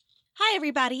Hi,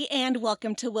 everybody, and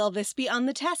welcome to Will This Be on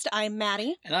the Test? I'm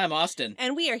Maddie. And I'm Austin.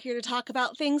 And we are here to talk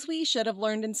about things we should have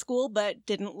learned in school but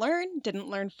didn't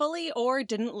learn fully, or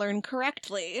didn't learn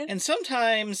correctly. And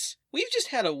sometimes we've just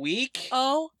had a week.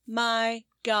 Oh my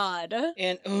god.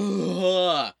 And,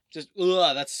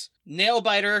 that's nail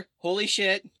biter. Holy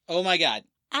shit. Oh my god.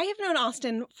 I have known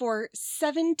Austin for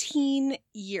 17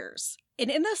 years. And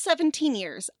in those 17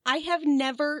 years, I have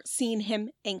never seen him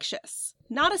anxious.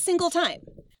 Not a single time.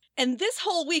 And this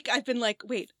whole week, I've been like,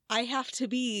 wait, I have to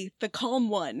be the calm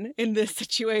one in this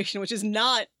situation, which is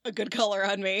not a good color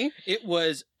on me. It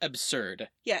was absurd.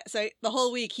 Yeah, so the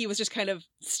whole week, he was just kind of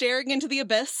staring into the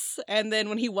abyss. And then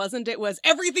when he wasn't, it was,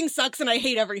 everything sucks and I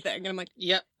hate everything. And I'm like,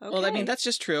 yep. okay. Well, I mean, that's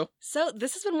just true. So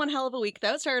this has been one hell of a week,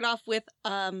 though. It started off with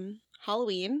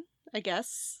Halloween, I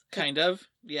guess. Kind of,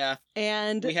 yeah.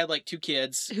 And we had like 2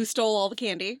 kids. Who stole all the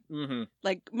candy. Mm-hmm.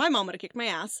 Like, my mom would have kicked my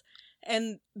ass.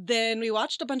 And then we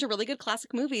watched a bunch of really good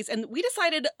classic movies, and we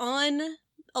decided on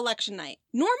election night.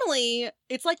 Normally,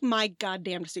 it's like my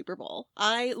goddamn Super Bowl.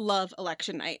 I love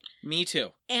election night. Me too.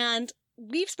 And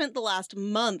we've spent the last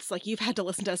months, like you've had to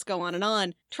listen to us go on and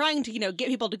on, trying to, get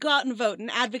people to go out and vote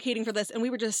and advocating for this. And we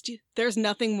were just, there's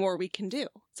nothing more we can do.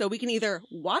 So we can either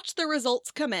watch the results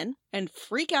come in and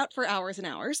freak out for hours and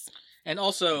hours. And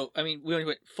also, I mean, we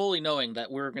went fully knowing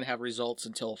that we were going to have results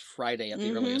until Friday at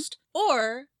the earliest.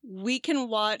 Or we can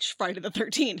watch Friday the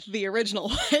 13th, the original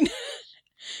one.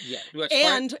 Yeah. We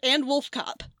watched and Wolf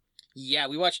Cop. Yeah,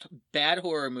 we watched bad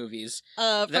horror movies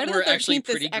Friday that the were 13th actually is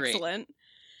pretty great. Excellent.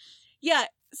 Yeah,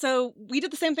 so we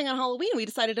did the same thing on Halloween. We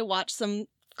decided to watch some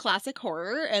classic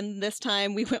horror, and this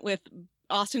time we went with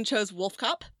Austin chose Wolf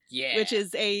Cop. Yeah. Which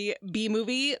is a B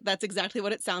movie. That's exactly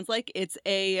what it sounds like. It's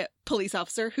a police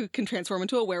officer who can transform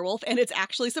into a werewolf, and it's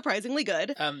actually surprisingly good.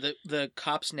 The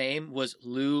cop's name was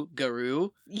Lou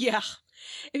Garou. Yeah.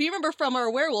 If you remember from our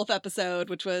werewolf episode,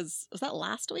 which was that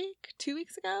last week? 2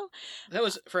 weeks ago? That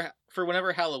was for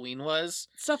whenever Halloween was.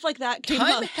 Stuff like that came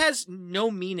Time up. has no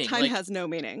meaning. Time has no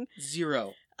meaning.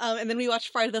 Zero. And then we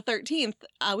watched Friday the 13th.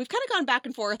 We've kind of gone back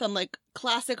and forth on like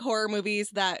classic horror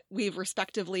movies that we've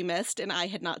respectively missed, and I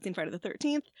had not seen Friday the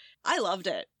 13th. I loved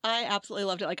it. I absolutely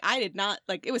loved it. Like, I did not,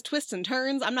 like, it was twists and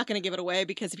turns. I'm not going to give it away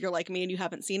because if you're like me and you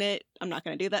haven't seen it, I'm not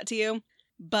going to do that to you.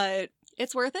 But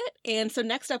it's worth it. And so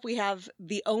next up we have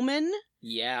The Omen.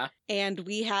 Yeah. And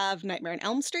we have Nightmare on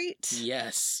Elm Street.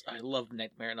 Yes. I love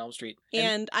Nightmare on Elm Street.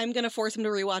 And I'm going to force him to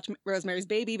rewatch Rosemary's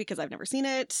Baby because I've never seen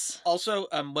it. Also,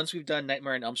 once we've done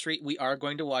Nightmare on Elm Street, we are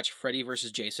going to watch Freddy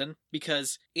vs. Jason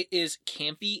because it is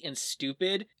campy and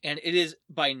stupid, and it is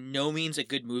by no means a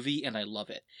good movie, and I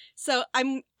love it. So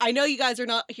I know you guys are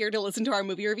not here to listen to our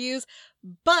movie reviews,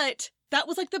 but that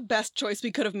was like the best choice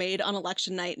we could have made on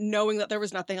election night, knowing that there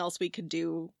was nothing else we could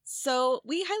do. So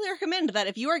we highly recommend that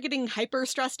if you are getting hyper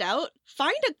stressed out,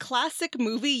 find a classic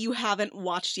movie you haven't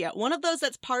watched yet. One of those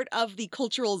that's part of the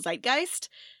cultural zeitgeist.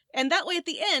 And that way at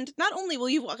the end, not only will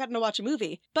you gotten to watch a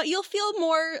movie, but you'll feel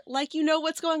more like you know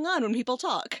what's going on when people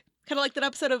talk. Kind of like that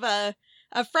episode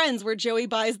of Friends where Joey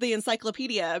buys the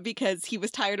encyclopedia because he was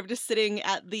tired of just sitting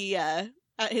at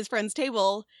at his friend's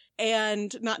table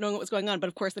and not knowing what was going on. But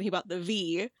of course, then he bought the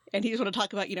V, and he just want to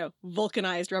talk about,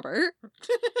 vulcanized rubber.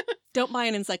 Don't buy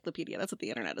an encyclopedia. That's what the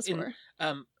internet is for.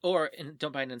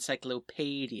 Don't buy an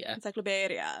encyclopedia.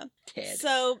 Encyclopedia. Ted.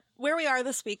 So where we are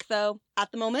this week, though,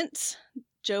 at the moment,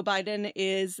 Joe Biden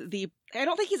is I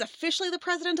don't think he's officially the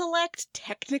president-elect,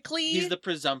 technically. He's the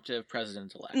presumptive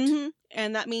president-elect. Mm-hmm.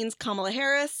 And that means Kamala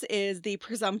Harris is the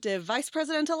presumptive vice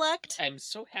president-elect. I'm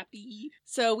so happy.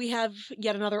 So we have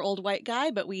yet another old white guy,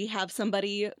 but we have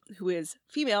somebody who is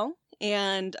female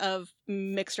and of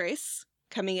mixed race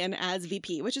coming in as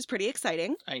VP, which is pretty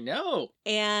exciting. I know.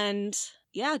 And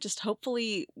yeah, just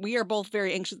hopefully we are both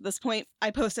very anxious at this point.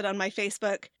 I posted on my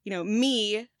Facebook,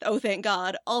 me, oh thank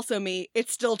God, also me,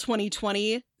 it's still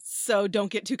 2020, so don't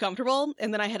get too comfortable.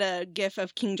 And then I had a gif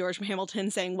of King George from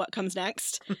Hamilton saying what comes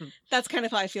next. That's kind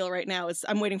of how I feel right now, is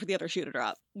I'm waiting for the other shoe to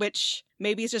drop, which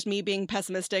maybe is just me being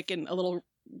pessimistic and a little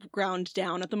ground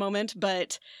down at the moment,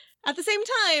 but at the same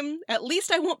time, at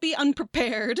least I won't be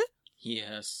unprepared.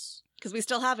 Yes. Because we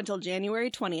still have until January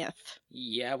 20th.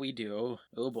 Yeah, we do.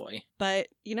 Oh boy. But,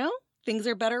 things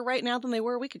are better right now than they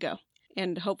were a week ago.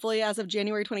 And hopefully as of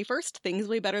January 21st, things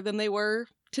will be better than they were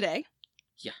today.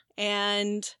 Yeah.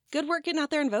 And good work getting out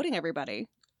there and voting, everybody.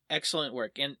 Excellent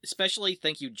work. And especially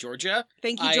thank you, Georgia.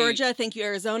 Thank you, Georgia. Thank you,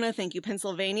 Arizona. Thank you,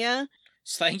 Pennsylvania.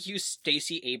 Thank you,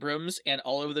 Stacey Abrams, and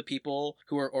all of the people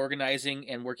who are organizing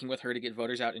and working with her to get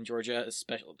voters out in Georgia.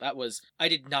 I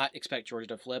did not expect Georgia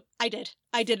to flip. I did.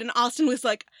 And Austin was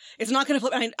like, it's not going to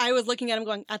flip. And I was looking at him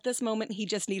going, at this moment, he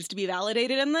just needs to be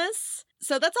validated in this.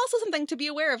 So that's also something to be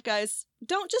aware of, guys.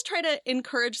 Don't just try to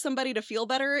encourage somebody to feel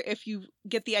better if you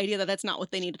get the idea that that's not what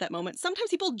they need at that moment.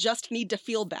 Sometimes people just need to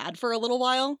feel bad for a little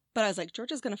while. But I was like,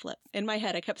 George is going to flip. In my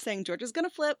head, I kept saying, George is going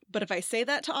to flip. But if I say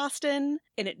that to Austin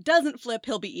and it doesn't flip,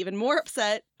 he'll be even more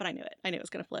upset. But I knew it. I knew it was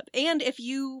going to flip. And if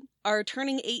you are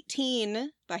turning 18,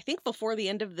 I think before the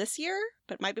end of this year,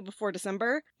 but it might be before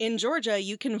December, in Georgia,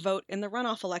 you can vote in the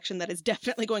runoff election that is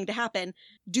definitely going to happen.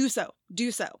 Do so.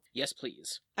 Do so. Yes,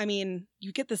 please. I mean,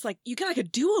 you get this, you get a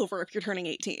do-over if you're turning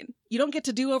 18. You don't get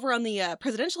to do-over on the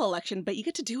presidential election, but you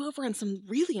get to do-over on some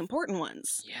really important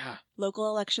ones. Yeah. Local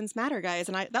elections matter, guys,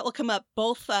 and that will come up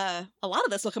both, a lot of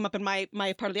this will come up in my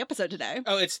part of the episode today.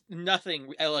 Oh, it's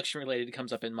nothing election-related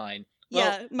comes up in mine.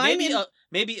 Well, yeah,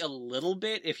 maybe a little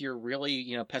bit if you're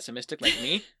really, pessimistic like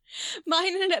me. Mine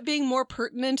ended up being more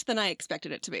pertinent than I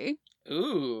expected it to be.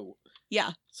 Ooh.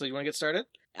 Yeah. So you want to get started?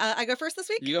 I go first this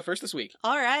week? You go first this week.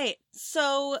 All right.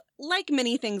 So, like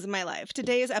many things in my life,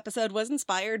 today's episode was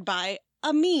inspired by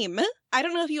a meme. I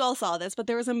don't know if you all saw this, but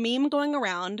there was a meme going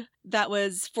around that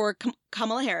was for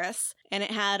Kamala Harris, and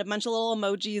it had a bunch of little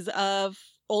emojis of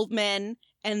old men,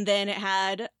 and then it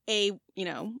had a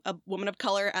woman of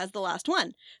color as the last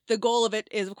one. The goal of it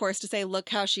is, of course, to say, look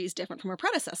how she's different from her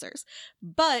predecessors.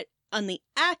 But on the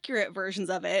accurate versions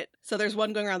of it, so there's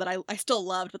one going around that I still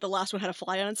loved, but the last one had a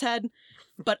fly on its head,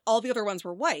 but all the other ones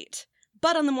were white.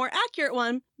 But on the more accurate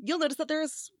one, you'll notice that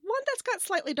there's one that's got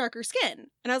slightly darker skin.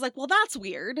 And I was like, well, that's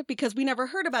weird, because we never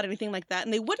heard about anything like that.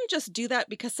 And they wouldn't just do that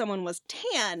because someone was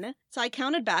tan. So I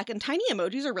counted back, and tiny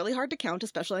emojis are really hard to count,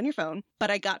 especially on your phone.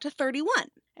 But I got to 31.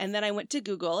 And then I went to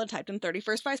Google and typed in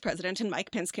 31st Vice President, and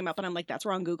Mike Pence came up, and I'm like, that's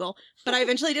wrong, Google. But I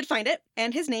eventually did find it,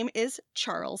 and his name is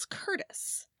Charles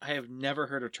Curtis. I have never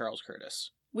heard of Charles Curtis.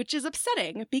 Which is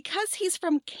upsetting, because he's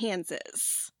from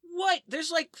Kansas. What?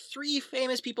 There's 3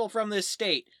 famous people from this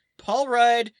state. Paul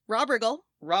Rudd. Rob Riggle.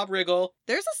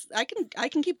 There's I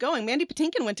can keep going. Mandy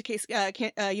Patinkin went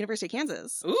to University of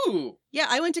Kansas. Ooh. Yeah,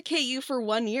 I went to KU for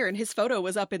 1 year, and his photo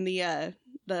was up in the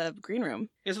green room.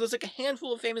 Yeah, so there's a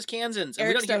handful of famous Kansans.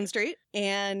 Eric Stone Street.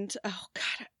 And, oh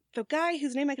God, the guy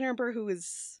whose name I can remember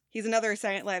he's another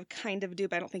Silent Live kind of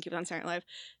dupe. I don't think he was on Silent Live.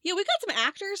 Yeah, we got some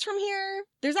actors from here.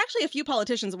 There's actually a few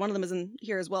politicians. One of them is in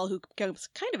here as well, who was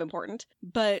kind of important.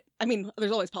 But, I mean,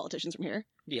 there's always politicians from here.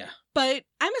 Yeah. But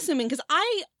I'm assuming, because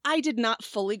I did not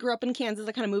fully grow up in Kansas.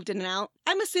 I kind of moved in and out.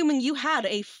 I'm assuming you had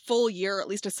a full year, or at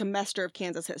least a semester of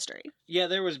Kansas history. Yeah,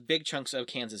 there was big chunks of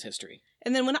Kansas history.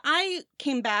 And then when I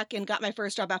came back and got my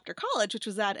first job after college, which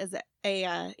was that as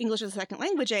a English as a second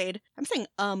language aide, I'm saying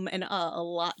and a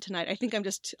lot tonight. I think I'm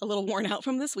just a little worn out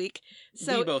from this week.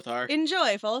 So we both are.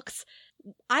 Enjoy, folks.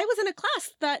 I was in a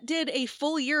class that did a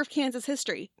full year of Kansas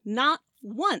history. Not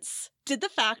once did the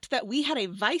fact that we had a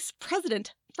vice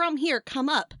president from here come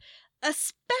up.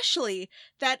 Especially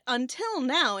that until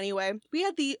now, anyway, we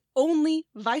had the only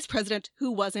vice president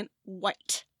who wasn't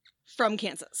white. From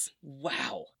Kansas.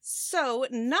 Wow. So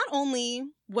not only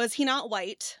was he not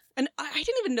white, and I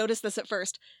didn't even notice this at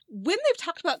first, when they've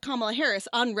talked about Kamala Harris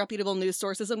on reputable news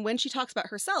sources and when she talks about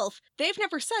herself, they've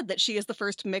never said that she is the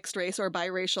first mixed race or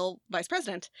biracial vice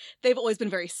president. They've always been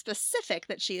very specific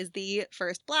that she is the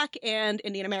first Black and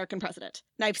Indian American president.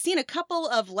 Now, I've seen a couple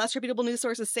of less reputable news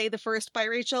sources say the first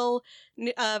biracial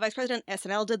vice president.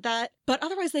 SNL did that. But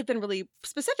otherwise, they've been really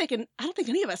specific, and I don't think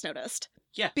any of us noticed.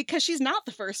 Yeah. Because she's not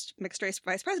the first mixed race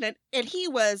vice president, and he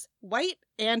was white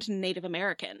and Native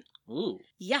American. Ooh.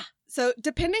 Yeah. So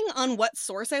depending on what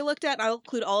source I looked at, I'll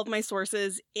include all of my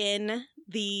sources in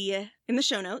the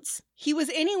show notes. He was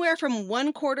anywhere from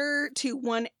 1/4 to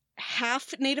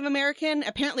 1/2 Native American.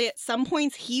 Apparently at some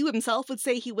points he himself would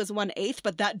say he was 1/8,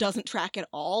 but that doesn't track at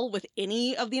all with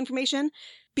any of the information.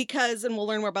 Because, and we'll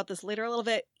learn more about this later a little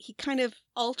bit, he kind of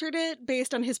altered it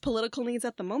based on his political needs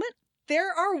at the moment.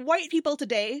 There are white people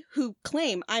today who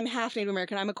claim, I'm half Native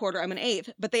American, I'm 1/4, I'm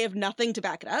 1/8, but they have nothing to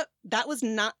back it up. That was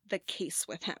not the case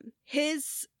with him.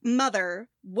 His mother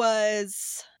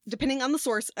was, depending on the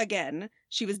source again,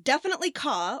 she was definitely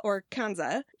Ka or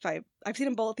Kanza. I've seen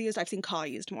them both used, I've seen Ka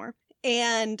used more.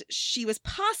 And she was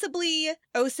possibly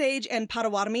Osage and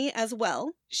Potawatomi as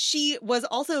well. She was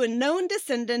also a known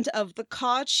descendant of the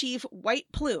Ka chief White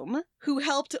Plume, who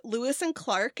helped Lewis and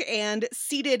Clark and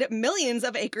ceded millions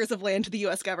of acres of land to the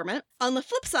U.S. government. On the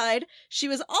flip side, she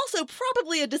was also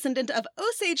probably a descendant of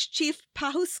Osage chief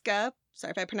Pahuska,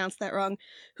 sorry if I pronounced that wrong,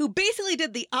 who basically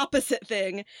did the opposite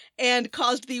thing and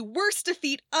caused the worst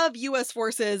defeat of U.S.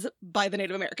 forces by the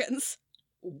Native Americans.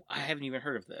 I haven't even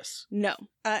heard of this. No.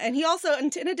 And he also,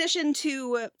 in addition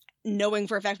to knowing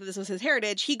for a fact that this was his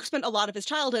heritage, he spent a lot of his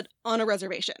childhood on a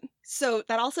reservation. So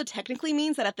that also technically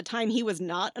means that at the time he was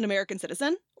not an American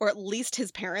citizen, or at least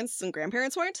his parents and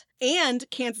grandparents weren't. And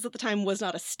Kansas at the time was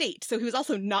not a state, so he was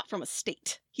also not from a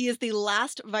state. He is the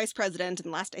last vice president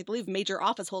and last, I believe, major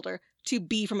office holder to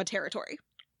be from a territory.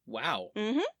 Wow.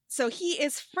 Mm-hmm. So he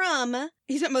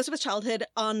spent most of his childhood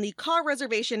on the Kaw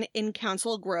Reservation in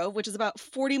Council Grove, which is about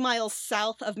 40 miles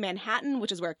south of Manhattan,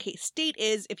 which is where K-State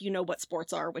is, if you know what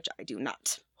sports are, which I do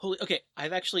not. Okay,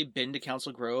 I've actually been to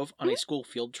Council Grove on a school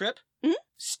field trip. Mm-hmm.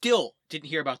 Still didn't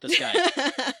hear about this guy.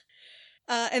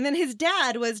 And then his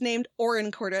dad was named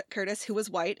Orrin Curtis, who was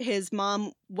white. His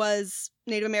mom was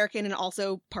Native American and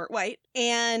also part white.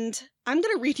 And I'm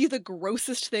going to read you the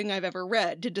grossest thing I've ever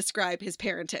read to describe his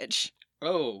parentage.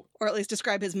 Oh. Or at least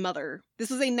describe his mother. This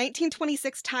was a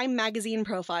 1926 Time magazine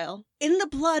profile. In the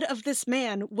blood of this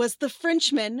man was the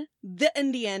Frenchman, the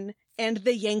Indian, and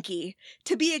the Yankee.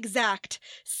 To be exact,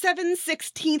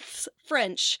 7/16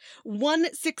 French,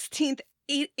 1/16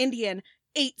 Indian,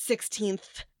 8/16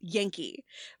 Yankee.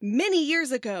 Many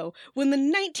years ago, when the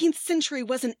 19th century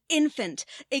was an infant,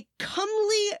 a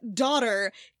comely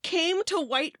daughter came to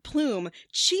White Plume,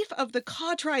 chief of the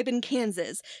Kaw tribe in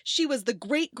Kansas. She was the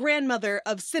great-grandmother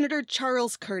of Senator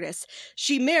Charles Curtis.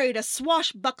 She married a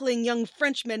swashbuckling young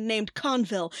Frenchman named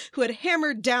Conville, who had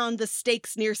hammered down the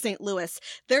stakes near St. Louis.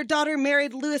 Their daughter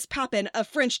married Louis Papin, a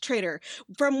French trader,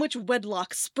 from which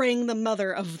wedlock sprang the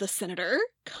mother of the senator.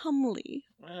 Comely.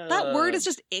 That word is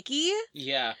just icky.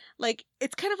 Yeah. Like,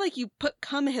 it's kind of like you put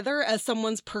come hither as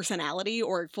someone's personality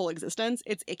or full existence.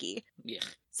 It's icky. Yeah.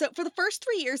 So for the first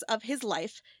 3 years of his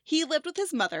life, he lived with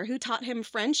his mother, who taught him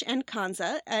French and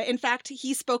Kansa. In fact,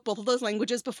 he spoke both of those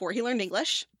languages before he learned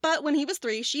English. But when he was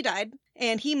 3, she died,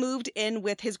 and he moved in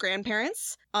with his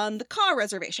grandparents on the Kaw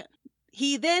Reservation.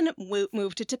 He then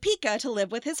moved to Topeka to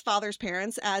live with his father's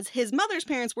parents, as his mother's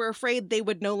parents were afraid they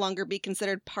would no longer be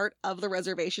considered part of the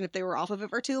reservation if they were off of it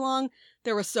for too long.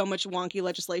 There was so much wonky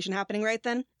legislation happening right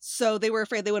then. So they were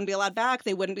afraid they wouldn't be allowed back.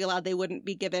 They were afraid they wouldn't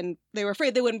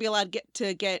be allowed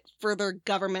to get further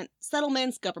government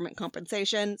settlements, government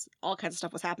compensations, all kinds of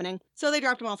stuff was happening. So they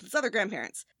dropped him off with his other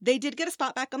grandparents. They did get a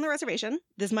spot back on the reservation.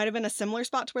 This might have been a similar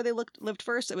spot to where they lived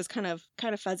first. It was kind of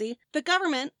fuzzy. The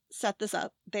government set this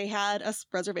up. They had a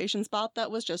reservation spot that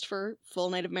was just for full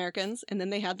Native Americans, and then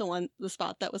they had the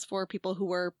spot that was for people who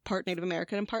were part Native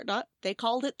American and part not. They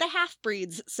called it the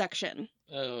half-breeds section.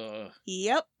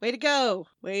 Yep. Way to go.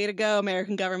 Way to go,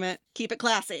 American government. Keep it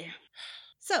classy.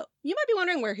 So, you might be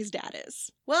wondering where his dad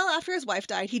is. Well, after his wife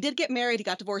died, he did get married, he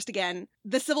got divorced again.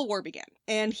 The Civil War began,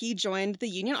 and he joined the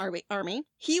Union Army.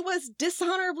 He was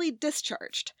dishonorably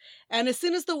discharged, and as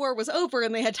soon as the war was over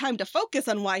and they had time to focus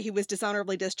on why he was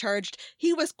dishonorably discharged,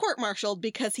 he was court-martialed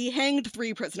because he hanged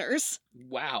 3 prisoners.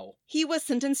 Wow. He was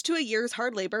sentenced to a year's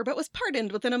hard labor, but was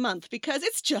pardoned within a month because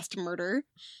it's just murder.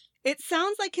 It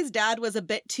sounds like his dad was a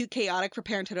bit too chaotic for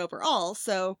parenthood overall,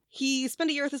 so he spent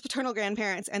a year with his paternal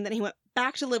grandparents, and then he went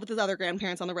back to live with his other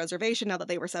grandparents on the reservation now that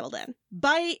they were settled in.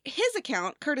 By his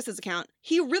account, Curtis's account,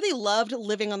 he really loved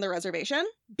living on the reservation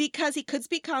because he could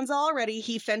speak Kansa already,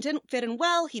 he fit in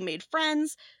well, he made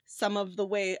friends. Some of the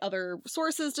way other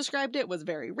sources described it was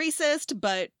very racist,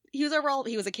 but he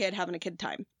was a kid having a kid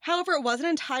time. However, it was an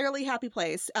entirely happy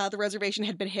place. The reservation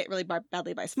had been hit really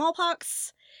badly by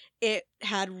smallpox. It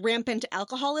had rampant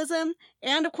alcoholism,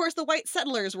 and of course the white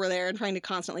settlers were there and trying to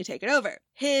constantly take it over.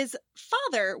 His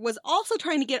father was also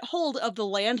trying to get hold of the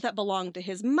land that belonged to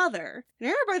his mother. And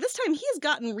remember, by this time he has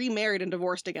gotten remarried and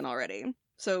divorced again already,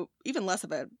 so even less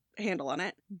of a handle on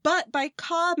it. But by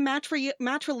Kaw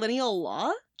matrilineal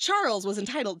law, Charles was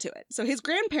entitled to it. So his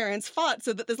grandparents fought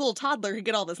so that this little toddler could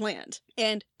get all this land.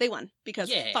 And they won,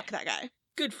 because fuck that guy.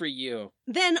 Good for you.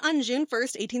 Then, on June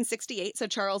 1st, 1868, so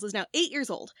Charles is now 8 years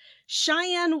old,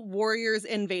 Cheyenne warriors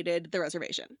invaded the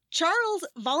reservation. Charles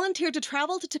volunteered to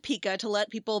travel to Topeka to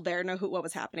let people there know what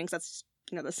was happening, because that's,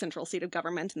 the central seat of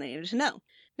government, and they needed to know.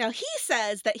 Now, he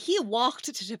says that he walked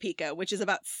to Topeka, which is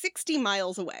about 60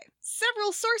 miles away.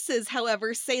 Several sources,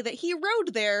 however, say that he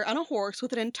rode there on a horse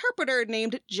with an interpreter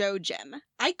named Joe Jim.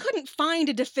 I couldn't find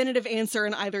a definitive answer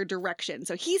in either direction,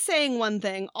 so he's saying one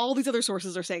thing, all these other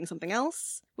sources are saying something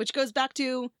else, which goes back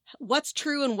to what's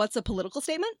true and what's a political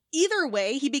statement. Either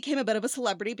way, he became a bit of a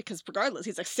celebrity because regardless,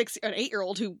 he's an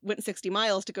 8-year-old who went 60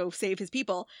 miles to go save his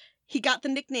people. He got the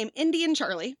nickname Indian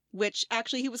Charlie, which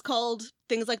actually he was called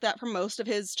things like that for most of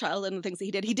his childhood and the things that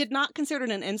he did. He did not consider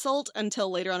it an insult until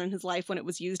later on in his life when it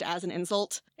was used as an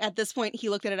insult. At this point, he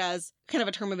looked at it as kind of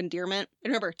a term of endearment.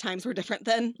 And remember, times were different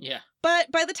then. Yeah.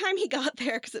 But by the time he got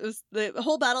there, because it was the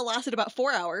whole battle lasted about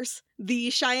 4 hours, the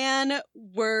Cheyenne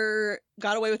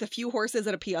got away with a few horses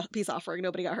and a peace offering.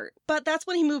 Nobody got hurt. But that's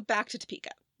when he moved back to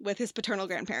Topeka with his paternal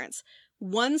grandparents.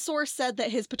 One source said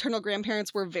that his paternal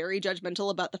grandparents were very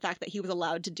judgmental about the fact that he was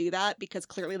allowed to do that because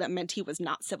clearly that meant he was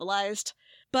not civilized.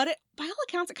 But by all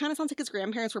accounts, it kind of sounds like his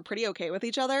grandparents were pretty okay with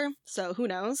each other, so who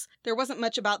knows? There wasn't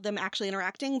much about them actually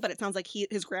interacting, but it sounds like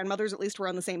his grandmothers at least were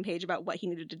on the same page about what he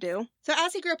needed to do. So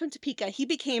as he grew up in Topeka, he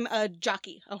became a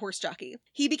horse jockey.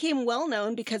 He became well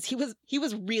known because he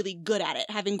was really good at it,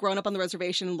 having grown up on the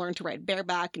reservation and learned to ride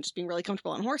bareback and just being really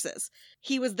comfortable on horses.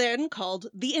 He was then called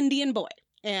the Indian Boy.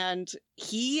 And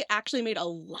he actually made a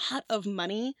lot of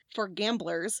money for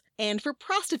gamblers and for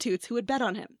prostitutes who would bet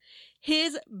on him.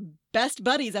 His best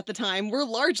buddies at the time were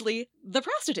largely the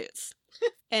prostitutes.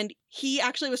 And he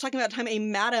actually was talking about a time a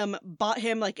madam bought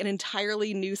him like an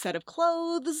entirely new set of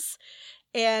clothes.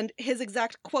 And his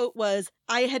exact quote was,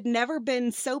 "I had never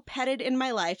been so petted in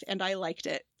my life, and I liked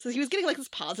it." So he was getting like this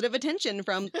positive attention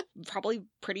from probably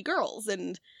pretty girls.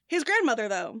 And his grandmother,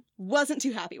 though, wasn't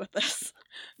too happy with this.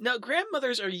 No,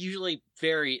 grandmothers are usually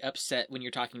very upset when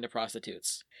you're talking to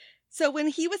prostitutes. So when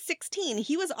he was 16,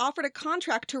 he was offered a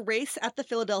contract to race at the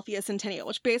Philadelphia Centennial,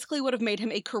 which basically would have made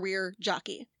him a career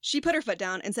jockey. She put her foot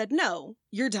down and said, "No,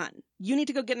 you're done. You need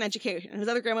to go get an education." And his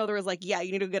other grandmother was like, "Yeah,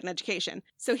 you need to go get an education."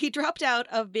 So he dropped out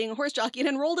of being a horse jockey and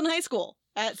enrolled in high school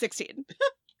at 16.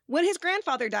 When his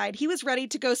grandfather died, he was ready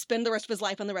to go spend the rest of his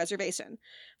life on the reservation.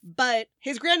 But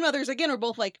his grandmothers, again, were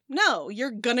both like, "No,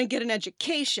 you're gonna get an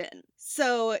education."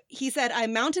 So he said, "I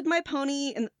mounted my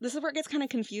pony," and this is where it gets kind of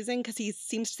confusing because he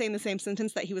seems to say in the same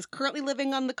sentence that he was currently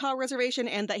living on the Kaw Reservation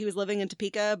and that he was living in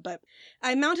Topeka, but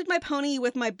 "I mounted my pony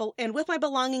with my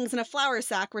belongings in a flour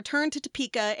sack, returned to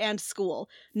Topeka and school.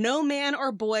 No man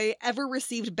or boy ever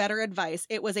received better advice.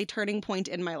 It was a turning point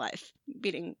in my life."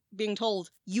 Being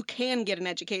told, you can get an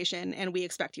education and we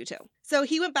expect you to. So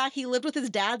he went back, he lived with his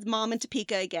dad's mom in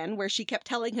Topeka again, where she kept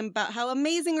telling him about how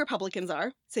amazing Republicans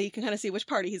are. So you can kind of see which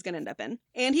party he's going to end up in.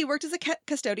 And he worked as a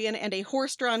custodian and a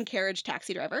horse-drawn carriage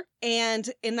taxi driver.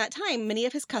 And in that time, many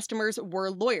of his customers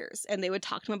were lawyers, and they would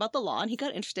talk to him about the law, and he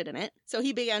got interested in it. So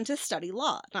he began to study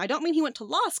law. Now, I don't mean he went to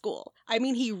law school. I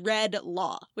mean he read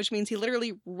law, which means he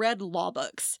literally read law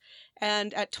books.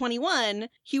 And at 21,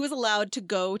 he was allowed to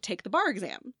go take the bar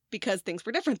exam because things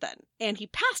were different then. And he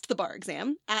passed the bar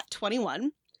exam at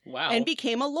 21. Wow. And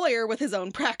became a lawyer with his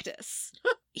own practice.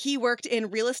 He worked in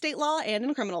real estate law and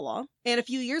in criminal law. And a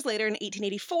few years later, in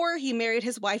 1884, he married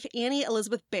his wife, Annie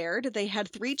Elizabeth Baird. They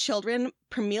had 3 children,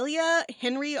 Primelia,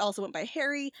 Henry, also went by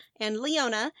Harry, and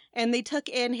Leona. And they took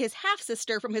in his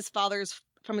half-sister from his father's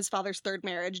third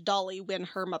marriage, Dolly, when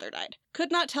her mother died.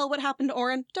 Could not tell what happened to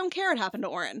Orrin. Don't care what happened to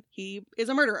Orrin. He is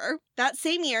a murderer. That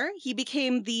same year, he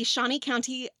became the Shawnee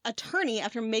County attorney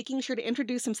after making sure to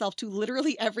introduce himself to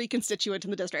literally every constituent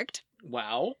in the district.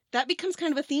 Wow. That becomes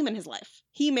kind of a theme in his life.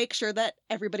 He makes sure that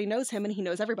everybody knows him and he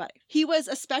knows everybody. He was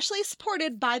especially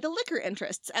supported by the liquor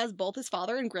interests, as both his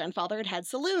father and grandfather had had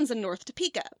saloons in North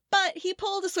Topeka. But he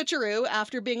pulled a switcheroo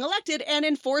after being elected and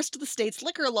enforced the state's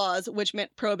liquor laws, which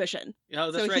meant prohibition.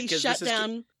 Oh, that's so right.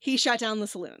 He shut down the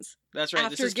saloons. That's right.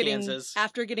 This is Kansas.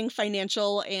 After getting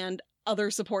financial and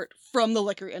other support from the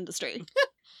liquor industry.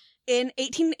 In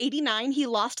 1889, he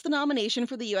lost the nomination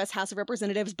for the U.S. House of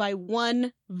Representatives by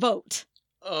 1 vote.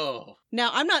 Oh. Now,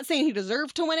 I'm not saying he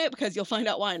deserved to win it, because you'll find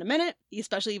out why in a minute,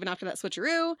 especially even after that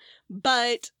switcheroo,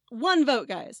 but 1 vote,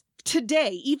 guys.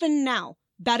 Today, even now,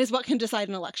 that is what can decide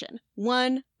an election.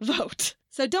 1 vote.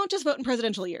 So don't just vote in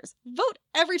presidential years. Vote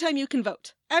every time you can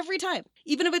vote. Every time.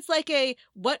 Even if it's like a,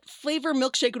 what flavor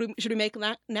milkshake should we make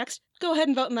next? Go ahead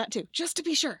and vote in that too, just to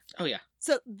be sure. Oh, yeah.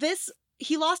 So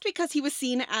he lost because he was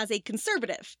seen as a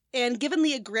conservative. And given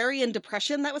the agrarian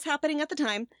depression that was happening at the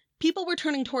time, people were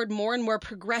turning toward more and more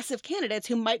progressive candidates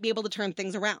who might be able to turn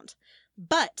things around.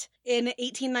 But in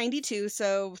 1892,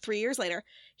 so 3 years later,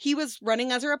 he was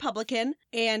running as a Republican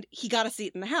and he got a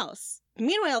seat in the House.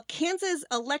 Meanwhile, Kansas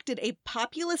elected a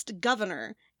populist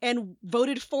governor and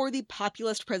voted for the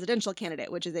populist presidential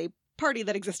candidate, which is a party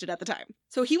that existed at the time.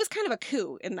 So he was kind of a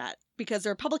coup in that, because the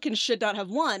Republicans should not have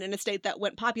won in a state that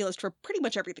went populist for pretty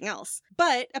much everything else.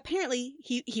 But apparently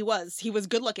he was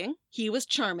good looking. He was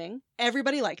charming.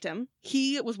 Everybody liked him.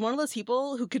 He was one of those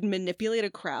people who could manipulate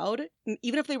a crowd. And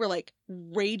even if they were like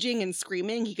raging and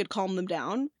screaming, he could calm them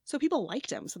down. So people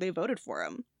liked him. So they voted for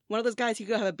him. one of those guys you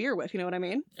go have a beer with, you know what I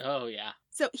mean? Oh, yeah.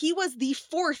 So he was the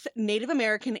 4th Native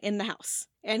American in the House,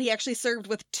 and he actually served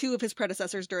with 2 of his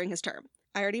predecessors during his term.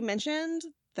 I already mentioned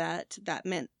that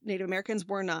meant Native Americans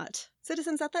were not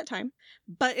citizens at that time.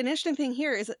 But an interesting thing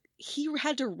here is that he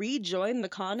had to rejoin the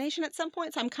Kaw Nation at some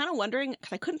point. So I'm kind of wondering,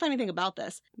 because I couldn't find anything about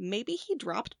this, maybe he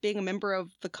dropped being a member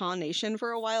of the Kaw Nation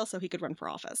for a while so he could run for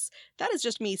office. That is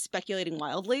just me speculating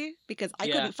wildly, because I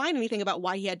couldn't find anything about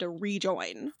why he had to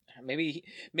rejoin. Maybe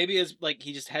it's like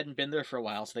he just hadn't been there for a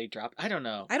while, so they dropped. I don't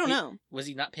know. Was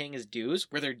he not paying his dues?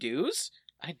 Were there dues?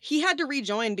 He had to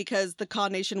rejoin because the Kaw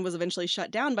Nation was eventually shut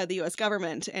down by the U.S.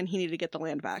 government, and he needed to get the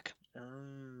land back.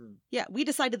 Yeah, we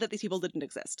decided that these people didn't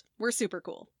exist. We're super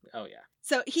cool. Oh, yeah.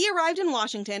 So he arrived in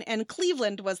Washington, and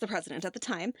Cleveland was the president at the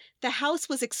time. The House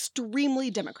was extremely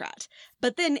Democrat.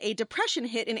 But then a depression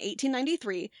hit in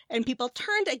 1893, and people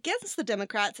turned against the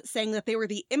Democrats, saying that they were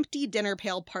the empty dinner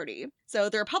pail party. So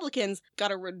the Republicans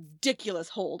got a ridiculous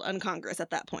hold on Congress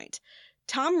at that point.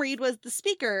 Tom Reed was the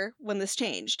speaker when this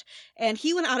changed, and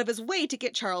he went out of his way to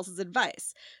get Charles's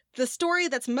advice. The story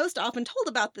that's most often told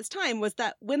about this time was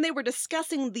that when they were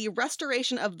discussing the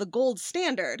restoration of the gold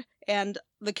standard, and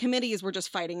the committees were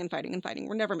just fighting and fighting and fighting,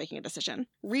 we're never making a decision,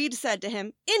 Reed said to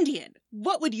him, "Indian,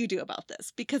 what would you do about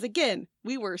this?" Because again,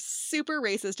 we were super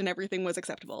racist and everything was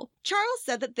acceptable. Charles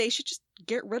said that they should just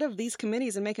get rid of these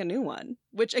committees and make a new one.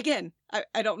 Which again,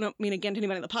 I don't mean again to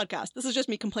anybody on the podcast. This is just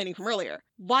me complaining from earlier.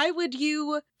 Why would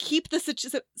you keep the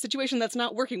situation that's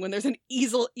not working when there's an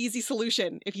easy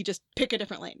solution if you just pick a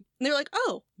different lane? And they're like,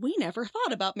 oh, we never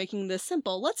thought about making this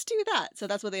simple. Let's do that. So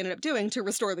that's what they ended up doing to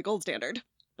restore the gold standard.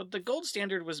 But the gold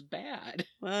standard was bad.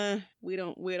 We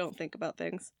don't think about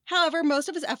things. However, most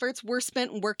of his efforts were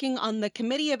spent working on the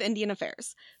Committee of Indian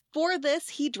Affairs. For this,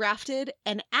 he drafted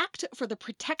an act for the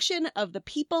protection of the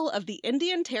people of the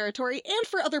Indian Territory and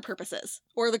for other purposes,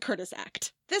 or the Curtis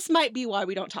Act. This might be why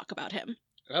we don't talk about him.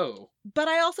 Oh. But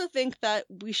I also think that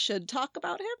we should talk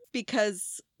about him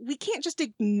because we can't just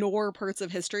ignore parts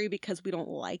of history because we don't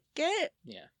like it.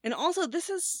 Yeah. And also, this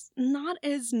is not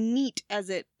as neat as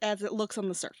it looks on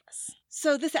the surface.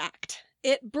 So this act,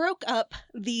 it broke up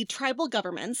the tribal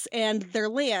governments and their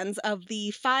lands of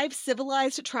the 5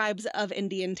 civilized tribes of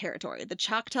Indian Territory, the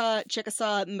Choctaw,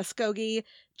 Chickasaw, Muskogee,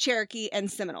 Cherokee, and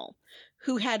Seminole,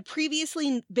 who had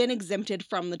previously been exempted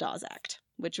from the Dawes Act,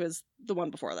 which was the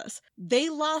one before this. They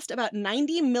lost about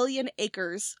 90 million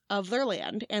acres of their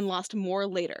land and lost more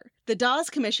later. The Dawes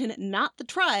Commission, not the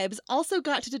tribes, also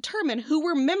got to determine who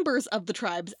were members of the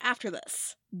tribes after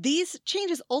this. These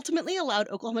changes ultimately allowed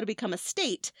Oklahoma to become a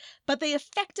state, but they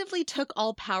effectively took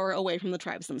all power away from the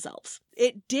tribes themselves.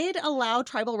 It did allow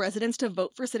tribal residents to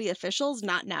vote for city officials,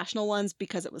 not national ones,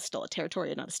 because it was still a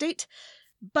territory and not a state.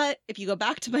 But if you go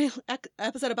back to my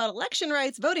episode about election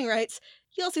rights, voting rights,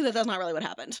 you'll see that that's not really what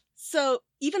happened. So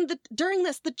even during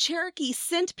this, the Cherokee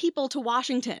sent people to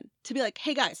Washington to be like,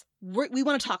 hey guys, we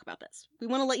want to talk about this. We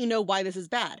want to let you know why this is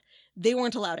bad. They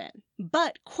weren't allowed in.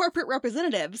 But corporate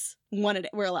representatives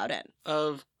were allowed in.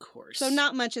 Of course. So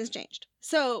not much has changed.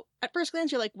 So at first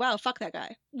glance, you're like, wow, fuck that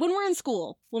guy. When we're in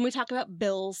school, when we talk about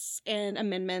bills and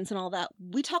amendments and all that,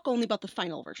 we talk only about the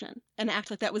final version and act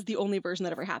like that was the only version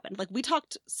that ever happened. Like we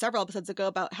talked several episodes ago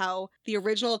about how the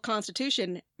original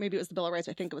Constitution, maybe it was the Bill of Rights,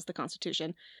 I think it was the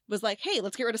Constitution, was like, hey,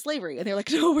 let's get rid of slavery. And they're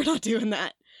like, no, we're not doing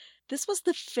that. This was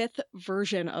the 5th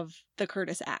version of the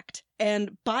Curtis Act,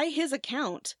 and by his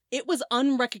account, it was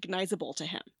unrecognizable to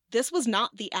him. This was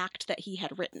not the act that he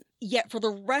had written. Yet for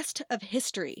the rest of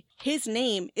history, his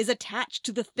name is attached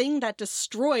to the thing that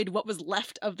destroyed what was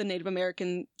left of the Native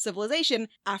American civilization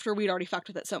after we'd already fucked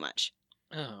with it so much.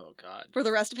 Oh, God. For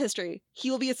the rest of history,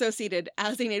 he will be associated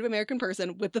as a Native American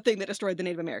person with the thing that destroyed the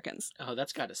Native Americans. Oh,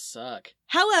 that's gotta suck.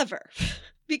 However,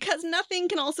 because nothing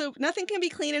can be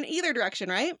clean in either direction,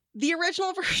 right? The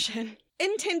original version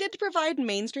intended to provide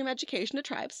mainstream education to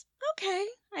tribes. Okay,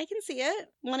 I can see it.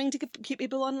 Wanting to keep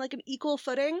people on like an equal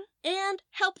footing and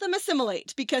help them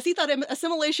assimilate, because he thought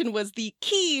assimilation was the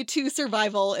key to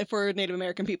survival for Native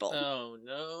American people. Oh,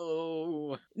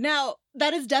 no. Now,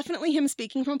 that is definitely him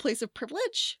speaking from a place of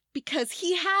privilege, because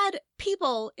he had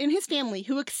people in his family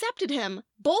who accepted him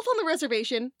both on the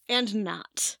reservation and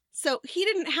not. So he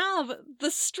didn't have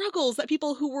the struggles that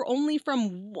people who were only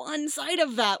from one side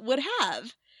of that would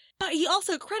have. But he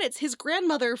also credits his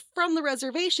grandmother from the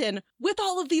reservation with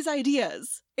all of these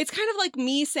ideas. It's kind of like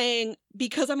me saying,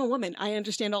 because I'm a woman, I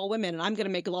understand all women, and I'm going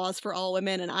to make laws for all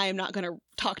women, and I am not going to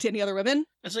talk to any other women.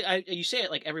 It's like, you say it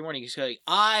like every morning, you say,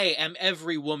 I am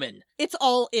every woman. It's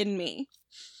all in me.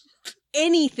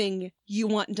 Anything you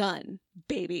want done,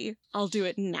 baby, I'll do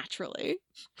it naturally.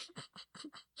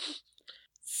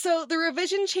 So the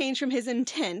revision changed from his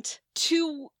intent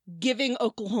to giving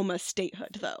Oklahoma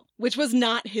statehood, though, which was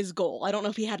not his goal. I don't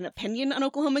know if he had an opinion on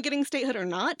Oklahoma getting statehood or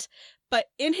not, but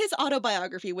in his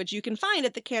autobiography, which you can find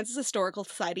at the Kansas Historical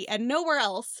Society and nowhere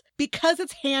else, because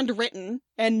it's handwritten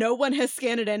and no one has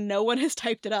scanned it and no one has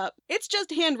typed it up, it's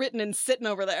just handwritten and sitting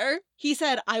over there. He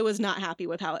said, I was not happy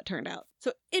with how it turned out.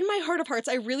 So in my heart of hearts,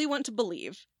 I really want to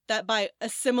believe that by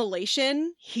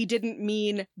assimilation, he didn't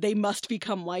mean they must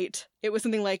become white. It was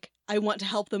something like, I want to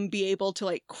help them be able to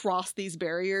like cross these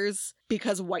barriers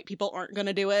because white people aren't going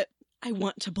to do it. I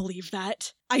want to believe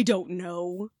that. I don't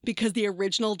know, because the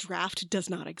original draft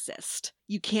does not exist.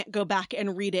 You can't go back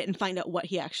and read it and find out what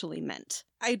he actually meant.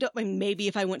 Maybe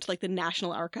if I went to like the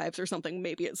National Archives or something,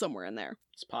 maybe it's somewhere in there.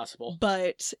 It's possible.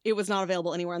 But it was not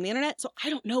available anywhere on the internet, so I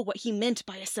don't know what he meant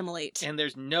by assimilate. And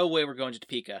there's no way we're going to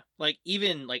Topeka. Like,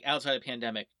 even like outside of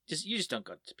pandemic, you just don't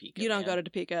go to Topeka. You don't go to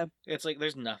Topeka. It's like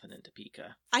there's nothing in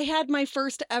Topeka. I had my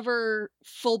first ever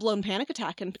full-blown panic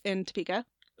attack in Topeka.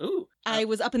 Ooh. I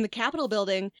was up in the Capitol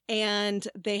building, and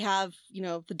they have,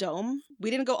 the dome.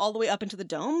 We didn't go all the way up into the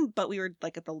dome, but we were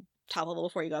like at the top level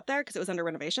before you got there because it was under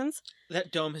renovations.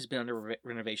 That dome has been under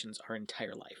renovations our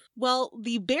entire life. Well,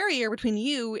 the barrier between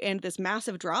you and this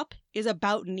massive drop is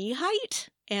about knee height.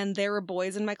 And there were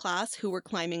boys in my class who were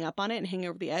climbing up on it and hanging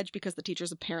over the edge because the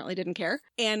teachers apparently didn't care.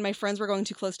 And my friends were going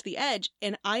too close to the edge,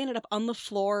 and I ended up on the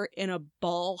floor in a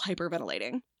ball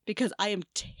hyperventilating because I am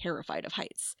terrified of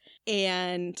heights.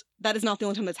 And that is not the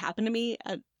only time that's happened to me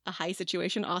at a high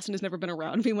situation. Austin has never been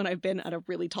around me when I've been at a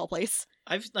really tall place.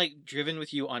 I've driven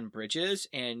with you on bridges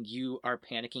and you are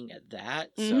panicking at that.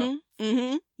 So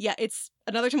Yeah, it's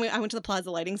another time I went to the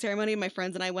Plaza lighting ceremony. My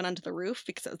friends and I went onto the roof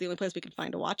because it was the only place we could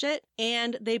find to watch it.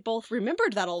 And they both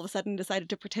remembered that all of a sudden and decided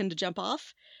to pretend to jump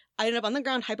off. I ended up on the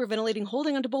ground hyperventilating,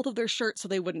 holding onto both of their shirts so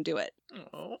they wouldn't do it.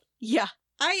 Oh. Yeah.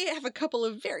 I have a couple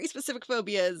of very specific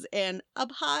phobias, and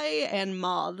up high and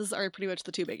moths are pretty much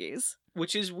the two biggies.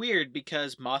 Which is weird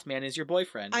because Mothman is your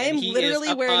boyfriend. I am literally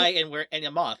is up wearing... high and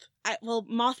a moth.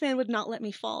 Mothman would not let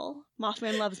me fall.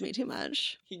 Mothman loves me too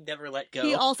much. He never let go.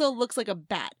 He also looks like a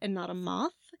bat and not a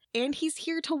moth. And he's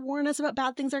here to warn us about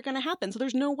bad things are going to happen. So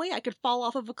there's no way I could fall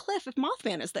off of a cliff if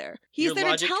Mothman is there. He's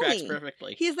there to tell me.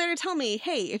 Perfectly. He's there to tell me,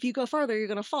 hey, if you go farther, you're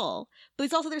going to fall. But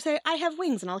he's also there to say, I have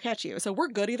wings and I'll catch you. So we're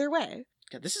good either way.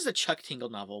 God, this is a Chuck Tingle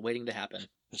novel waiting to happen.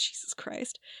 Jesus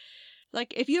Christ.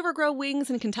 Like, if you ever grow wings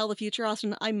and can tell the future,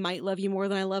 Austin, I might love you more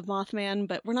than I love Mothman,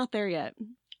 but we're not there yet.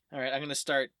 All right, I'm going to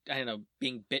start,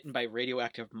 being bitten by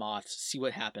radioactive moths, see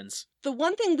what happens. The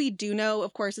one thing we do know,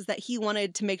 of course, is that he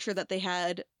wanted to make sure that they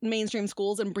had mainstream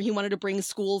schools, and he wanted to bring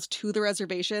schools to the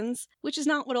reservations, which is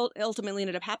not what ultimately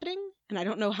ended up happening. And I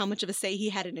don't know how much of a say he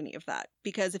had in any of that.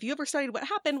 Because if you ever studied what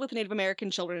happened with Native American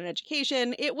children in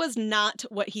education, it was not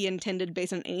what he intended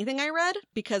based on anything I read.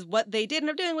 Because what they did end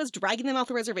up doing was dragging them off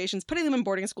the reservations, putting them in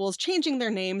boarding schools, changing their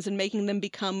names, and making them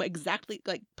become exactly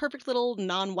like perfect little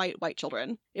non-white white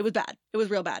children. It was bad. It was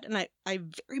real bad. And I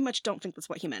very much don't think that's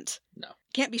what he meant. No.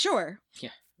 Can't be sure. Yeah.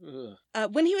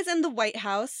 When he was in the White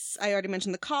House, I already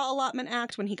mentioned the Kaw Allotment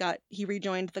Act, when he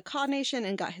rejoined the Kaw Nation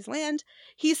and got his land.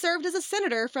 He served as a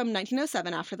senator from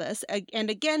 1907 after this, and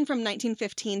again from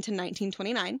 1915 to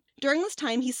 1929. During this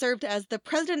time, he served as the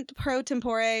president pro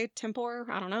tempore, I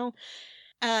don't know,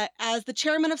 as the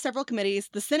chairman of several committees,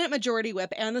 the Senate Majority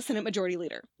Whip, and the Senate Majority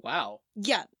Leader. Wow.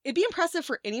 Yeah, it'd be impressive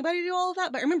for anybody to do all of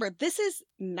that, but remember, this is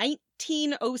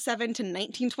 1907 to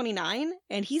 1929,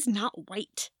 and he's not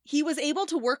white. He was able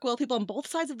to work well with people on both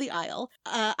sides of the aisle.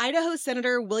 Idaho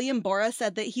Senator William Borah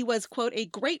said that he was, quote, a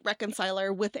great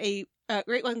reconciler with a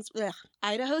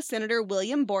Idaho Senator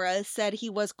William Borah said he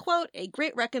was, quote, a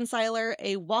great reconciler,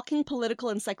 a walking political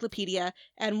encyclopedia,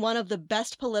 and one of the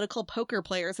best political poker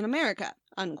players in America,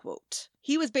 unquote.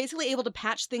 He was basically able to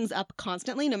patch things up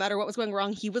constantly. No matter what was going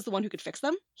wrong, he was the one who could fix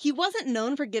them. He wasn't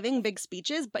known for giving big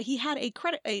speeches, but he had a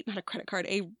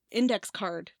index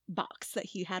card box that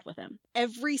he had with him.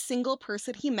 Every single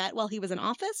person he met while he was in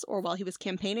office or while he was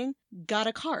campaigning got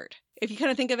a card. If you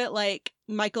kind of think of it like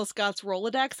Michael Scott's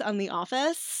Rolodex on The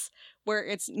Office, where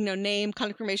it's, name,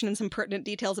 contact information, and some pertinent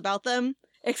details about them.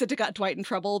 Except it got Dwight in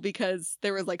trouble because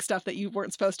there was stuff that you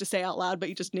weren't supposed to say out loud, but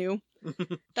you just knew.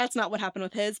 That's not what happened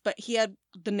with his, but he had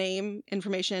the name,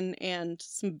 information, and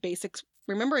some basic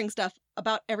remembering stuff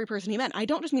about every person he met. I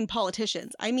don't just mean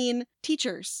politicians. I mean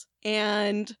teachers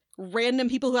and random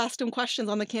people who asked him questions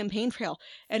on the campaign trail.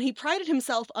 And he prided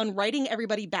himself on writing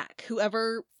everybody back.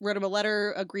 Whoever wrote him a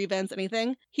letter, a grievance,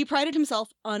 anything, he prided himself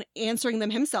on answering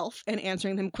them himself and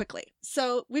answering them quickly.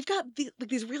 So we've got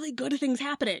these really good things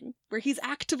happening where he's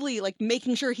actively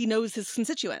making sure he knows his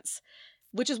constituents.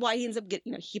 which is why he ends up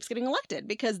he keeps getting elected,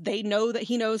 because they know that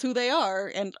he knows who they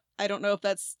are. And I don't know if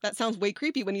that sounds way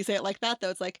creepy when you say it like that, though.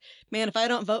 It's like, man, if I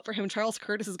don't vote for him, Charles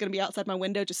Curtis is going to be outside my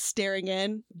window just staring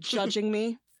in, judging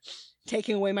me,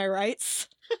 taking away my rights.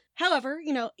 However,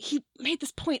 he made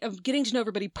this point of getting to know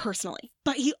everybody personally.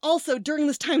 But he also, during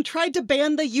this time, tried to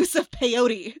ban the use of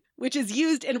peyote, which is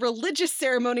used in religious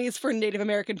ceremonies for Native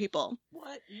American people.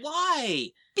 What?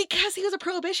 Why? Because he was a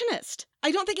prohibitionist.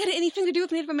 I don't think it had anything to do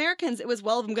with Native Americans. It was,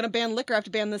 well, if I'm going to ban liquor, I have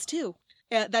to ban this too.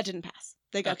 That didn't pass.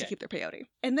 They got to keep their peyote.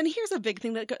 And then here's a big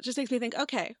thing that just makes me think,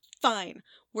 okay, fine.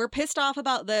 We're pissed off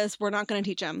about this. We're not going to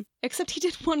teach him. Except he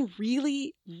did one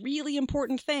really, really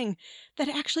important thing that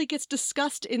actually gets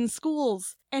discussed in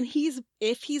schools. And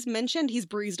if he's mentioned, he's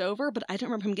breezed over, but I don't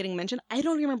remember him getting mentioned. I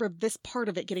don't remember this part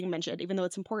of it getting mentioned, even though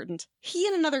it's important. He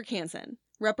and another Kansan,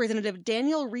 Representative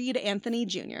Daniel Reed Anthony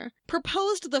Jr.,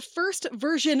 proposed the first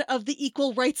version of the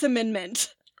Equal Rights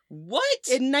Amendment. What?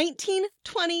 In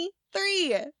 1923.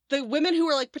 The women who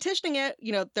were like petitioning it,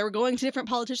 they were going to different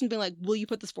politicians being like, will you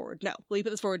put this forward? No. Will you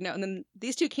put this forward? No. And then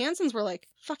these two Kansans were like,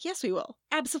 fuck yes, we will.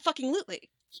 Abso-fucking-lutely.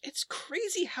 It's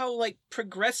crazy how,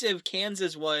 progressive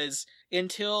Kansas was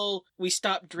until we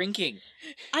stopped drinking.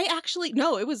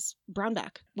 No, it was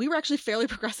Brownback. We were actually fairly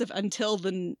progressive until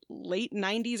the late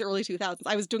 90s, early 2000s.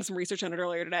 I was doing some research on it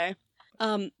earlier today.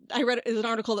 I read an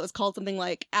article that was called something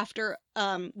like, after,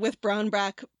 with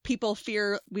Brownback, people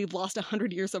fear we've lost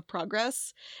 100 years of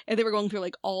progress. And they were going through,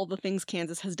 all the things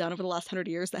Kansas has done over the last 100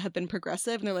 years that have been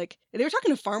progressive. And they were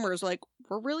talking to farmers,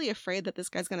 we're really afraid that this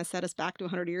guy's going to set us back to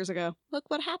 100 years ago. Look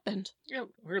what happened. Yeah,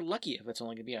 we're lucky if it's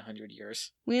only going to be 100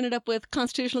 years. We ended up with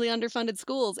constitutionally underfunded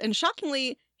schools. And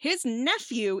shockingly, his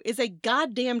nephew is a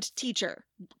goddamned teacher.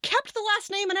 Kept the last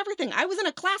name and everything. I was in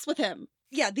a class with him.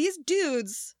 Yeah, these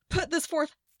dudes put this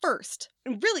forth first.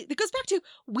 And really, it goes back to,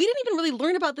 we didn't even really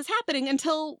learn about this happening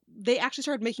until they actually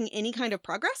started making any kind of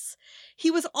progress. He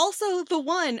was also the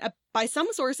one, by some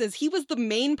sources, he was the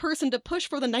main person to push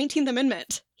for the 19th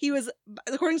Amendment. He was,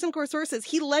 according to some sources,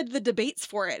 he led the debates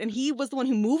for it, and he was the one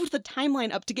who moved the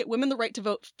timeline up to get women the right to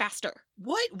vote faster.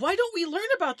 What? Why don't we learn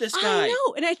about this guy? I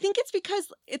know, and I think it's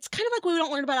because it's kind of like when we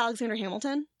don't learn about Alexander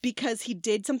Hamilton, because he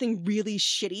did something really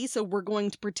shitty, so we're going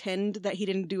to pretend that he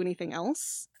didn't do anything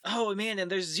else. Oh, man,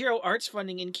 and there's zero arts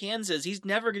funding in Kansas. He's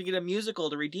never going to get a musical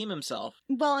to redeem himself.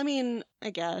 Well, I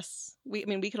guess. We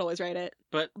could always write it.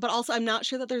 But also, I'm not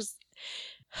sure that there's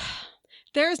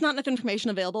not enough information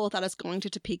available without us going to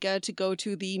Topeka to go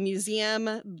to the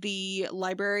museum, the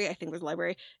library, I think there's a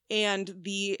library, and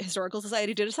the Historical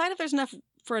Society to decide if there's enough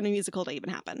for a musical to even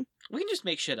happen. We can just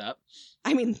make shit up.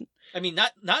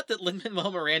 Not that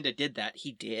Lin-Manuel Miranda did that.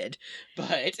 He did,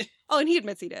 but... Oh, and he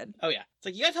admits he did. Oh, yeah.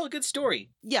 It's you gotta tell a good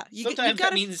story. Yeah.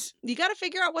 That means... You gotta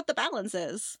figure out what the balance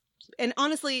is. And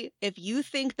honestly, if you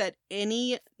think that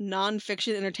any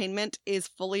nonfiction entertainment is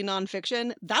fully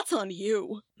nonfiction, that's on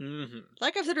you. Mm-hmm.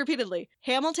 Like I've said repeatedly,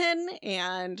 Hamilton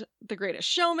and The Greatest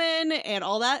Showman and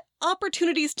all that,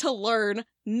 opportunities to learn,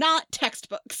 not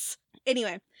textbooks.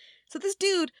 Anyway, so this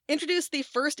dude introduced the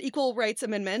first Equal Rights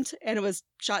Amendment, and it was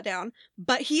shot down,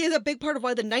 but he is a big part of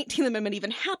why the 19th Amendment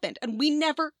even happened, and we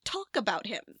never talk about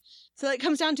him. So that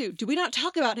comes down to, do we not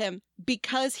talk about him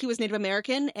because he was Native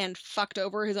American and fucked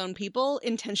over his own people,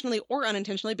 intentionally or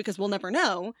unintentionally, because we'll never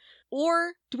know?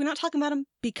 Or do we not talk about him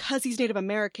because he's Native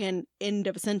American, end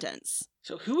of sentence?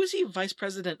 So who is he vice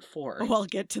president for? Oh, I'll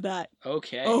get to that.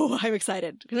 Okay. Oh, I'm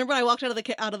excited. Because remember when I walked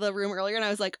out of the room earlier and I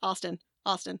was like, Austin.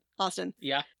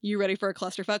 Yeah? You ready for a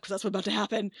clusterfuck? Because that's what's about to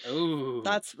happen. Ooh.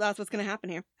 That's what's going to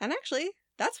happen here. And actually,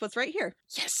 that's what's right here.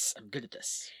 Yes, I'm good at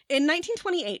this. In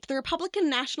 1928, the Republican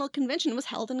National Convention was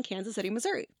held in Kansas City,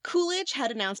 Missouri. Coolidge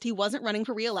had announced he wasn't running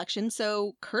for re-election,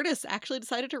 so Curtis actually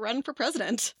decided to run for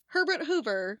president. Herbert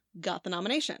Hoover got the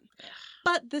nomination.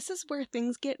 But this is where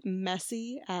things get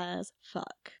messy as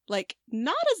fuck.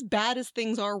 Not as bad as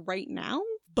things are right now,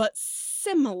 but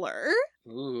similar.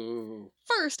 Ooh.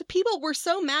 First, people were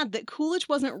so mad that Coolidge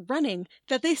wasn't running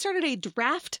that they started a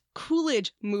draft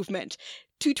Coolidge movement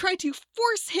to try to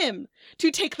force him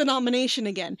to take the nomination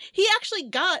again. He actually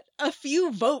got a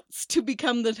few votes to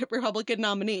become the Republican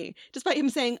nominee, despite him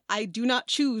saying, I do not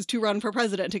choose to run for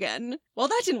president again. Well,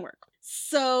 that didn't work.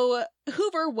 So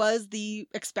Hoover was the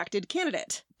expected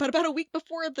candidate. But about a week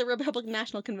before the Republican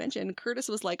National Convention, Curtis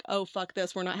was like, oh, fuck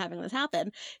this, we're not having this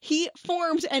happen. He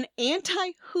formed an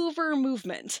anti-Hoover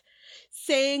movement,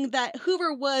 saying that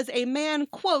Hoover was a man,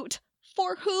 quote,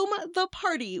 for whom the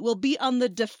party will be on the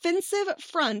defensive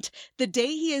front the day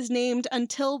he is named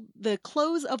until the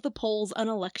close of the polls on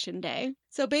Election Day.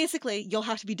 So basically, you'll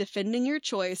have to be defending your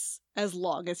choice as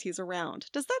long as he's around.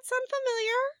 Does that sound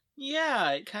familiar?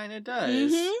 Yeah, it kind of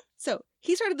does. Mm-hmm. So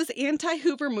He started this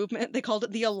anti-Hoover movement. They called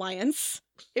it the Alliance.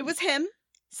 It was him,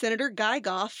 Senator Guy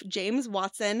Goff, James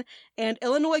Watson, and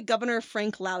Illinois Governor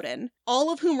Frank Loudon,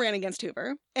 all of whom ran against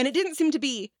Hoover. And it didn't seem to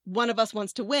be one of us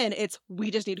wants to win, it's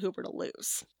we just need Hoover to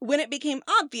lose. When it became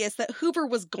obvious that Hoover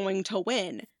was going to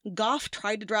win, Goff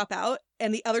tried to drop out,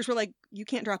 and the others were like, you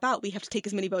can't drop out, we have to take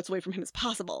as many votes away from him as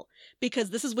possible. Because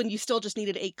this is when you still just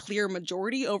needed a clear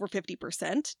majority over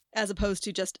 50%, as opposed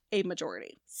to just a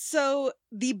majority. So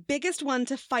the biggest one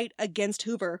to fight against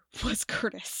Hoover was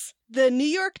Curtis. The New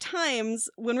York Times,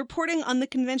 when reporting on the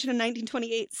convention in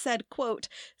 1928, said, quote,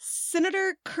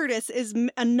 Senator Curtis is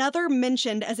another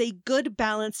mentioned as a good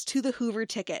balance to the Hoover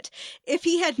ticket. If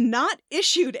he had not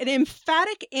issued an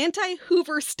emphatic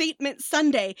anti-Hoover statement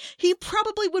Sunday, he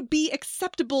probably would be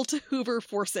acceptable to Hoover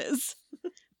forces.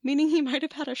 Meaning he might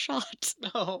have had a shot.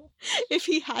 No. If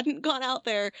he hadn't gone out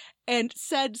there and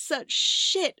said such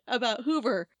shit about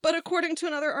Hoover. But according to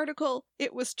another article,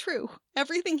 it was true.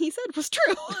 Everything he said was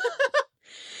true.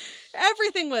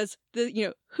 Everything was,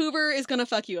 Hoover is going to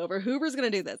fuck you over. Hoover's going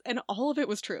to do this. And all of it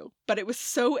was true. But it was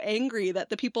so angry that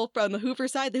the people from the Hoover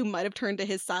side who might have turned to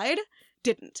his side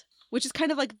didn't. Which is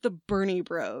kind of like the Bernie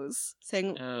bros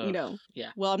saying,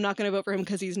 yeah. Well, I'm not going to vote for him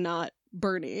because he's not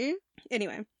Bernie.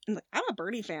 Anyway, I'm a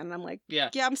Bernie fan. And I'm like, yeah,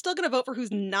 I'm still going to vote for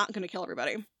who's not going to kill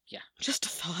everybody. Yeah. Just a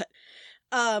thought.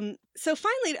 So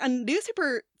finally, a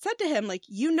newspaper said to him,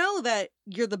 you know that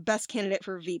you're the best candidate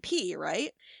for VP,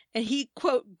 right? And he,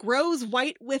 quote, grows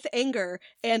white with anger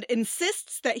and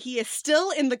insists that he is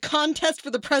still in the contest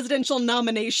for the presidential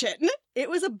nomination. It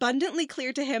was abundantly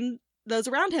clear to him, those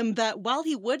around him, that while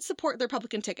he would support the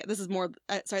Republican ticket, this is where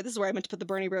I meant to put the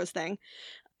Bernie Bros thing.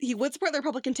 He would support the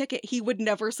Republican ticket. He would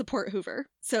never support Hoover.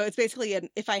 So it's basically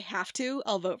if I have to,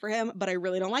 I'll vote for him, but I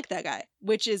really don't like that guy.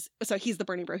 So he's the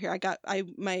Bernie Bro here. I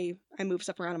move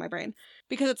stuff around in my brain.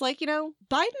 Because it's Biden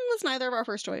was neither of our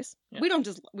first choice. Yeah.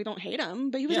 We don't hate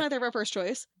him, but he was neither of our first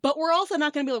choice. But we're also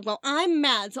not going to be like, well, I'm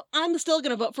mad, so I'm still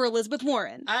going to vote for Elizabeth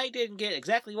Warren. I didn't get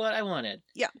exactly what I wanted.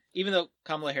 Yeah. Even though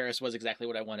Kamala Harris was exactly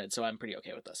what I wanted, so I'm pretty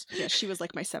okay with this. Yeah, she was my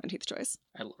 17th choice.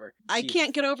 I love her. I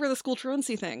can't get over the school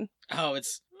truancy thing. Oh,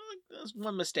 that's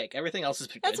one mistake. Everything else is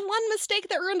pretty good. That's one mistake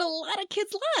that ruined a lot of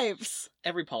kids' lives.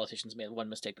 Every politician's made one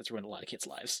mistake that's ruined a lot of kids'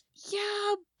 lives.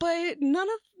 Yeah, but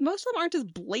most of them aren't as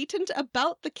blatant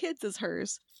about the kids as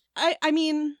hers. I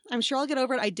mean, I'm sure I'll get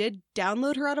over it. I did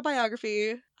download her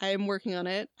autobiography. I am working on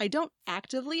it. I don't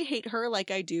actively hate her like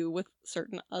I do with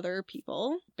certain other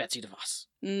people. Betsy DeVos.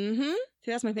 Mm-hmm.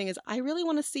 See, that's my thing is I really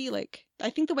want to see, I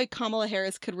think the way Kamala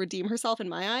Harris could redeem herself in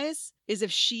my eyes is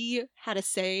if she had a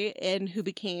say in who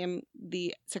became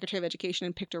the Secretary of Education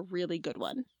and picked a really good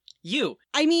one. You.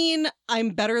 I mean,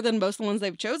 I'm better than most of the ones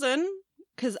they've chosen.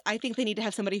 Because I think they need to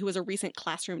have somebody who is a recent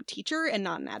classroom teacher and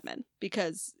not an admin.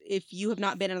 Because if you have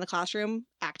not been in the classroom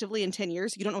actively in 10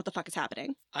 years, you don't know what the fuck is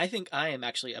happening. I think I am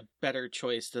actually a better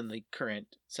choice than the current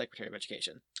Secretary of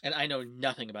Education. And I know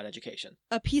nothing about education.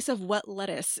 A piece of wet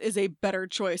lettuce is a better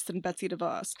choice than Betsy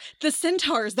DeVos. The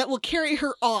centaurs that will carry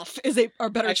her off are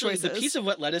better choices. The piece of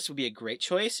wet lettuce would be a great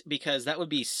choice because that would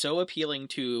be so appealing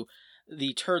to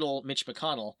the turtle Mitch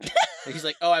McConnell. He's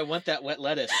like, oh, I want that wet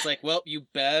lettuce. It's like, well, you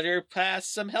better pass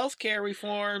some healthcare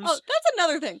reforms. Oh, that's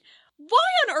another thing. Why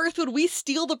on earth would we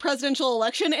steal the presidential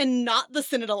election and not the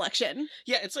Senate election?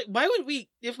 Yeah, it's like, why would we,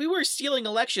 if we were stealing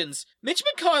elections, Mitch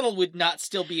McConnell would not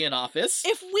still be in office.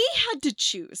 If we had to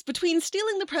choose between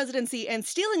stealing the presidency and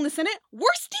stealing the Senate, we're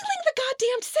stealing the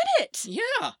goddamn Senate.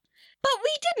 Yeah. But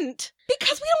we didn't,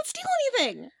 because we don't steal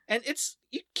anything. And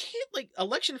you can't,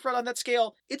 election fraud on that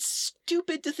scale, it's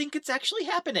stupid to think it's actually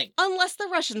happening. Unless the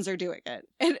Russians are doing it.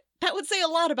 And that would say a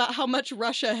lot about how much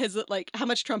Russia has, how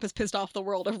much Trump has pissed off the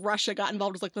world if Russia got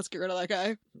involved. Was let's get rid of that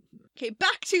guy. Okay,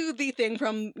 back to the thing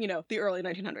from, the early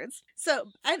 1900s. So,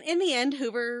 in the end,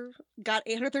 Hoover got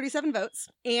 837 votes,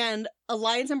 and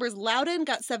alliance members Loudon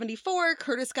got 74,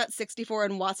 Curtis got 64,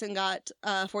 and Watson got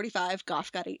 45,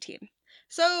 Goff got 18.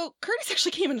 So Curtis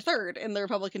actually came in third in the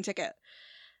Republican ticket.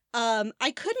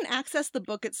 I couldn't access the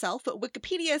book itself, but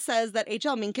Wikipedia says that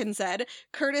H.L. Mencken said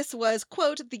Curtis was,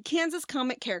 quote, the Kansas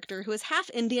comic character who is half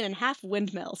Indian and half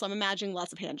windmill. So I'm imagining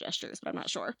lots of hand gestures, but I'm not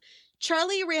sure.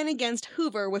 Charlie ran against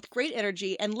Hoover with great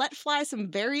energy and let fly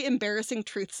some very embarrassing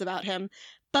truths about him.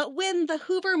 But when the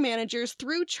Hoover managers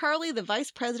threw Charlie the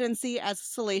vice presidency as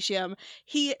solatium,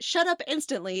 he shut up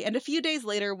instantly and a few days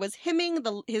later was hymning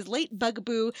his late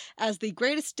bugaboo as the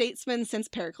greatest statesman since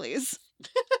Pericles.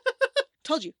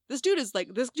 Told you, this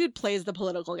dude plays the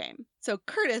political game. So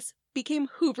Curtis became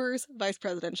Hoover's vice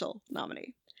presidential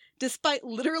nominee, despite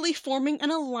literally forming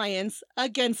an alliance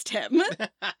against him.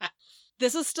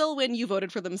 This was still when you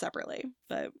voted for them separately.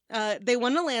 But they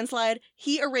won a landslide.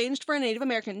 He arranged for a Native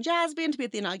American jazz band to be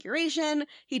at the inauguration.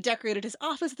 He decorated his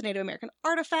office with Native American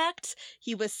artifacts.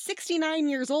 He was 69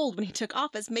 years old when he took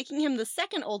office, making him the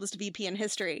second oldest VP in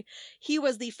history. He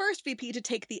was the first VP to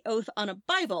take the oath on a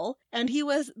Bible, and he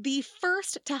was the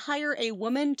first to hire a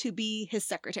woman to be his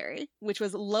secretary, which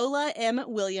was Lola M.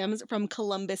 Williams from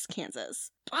Columbus,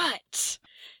 Kansas. But,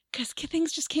 because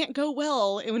things just can't go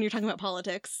well when you're talking about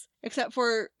politics, except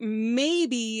for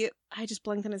maybe, I just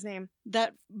blanked on his name,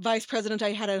 that vice president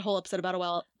I had a whole episode about a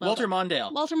while. Walter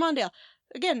Mondale. Walter Mondale.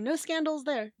 Again, no scandals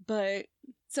there, but...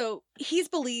 So he's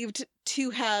believed to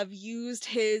have used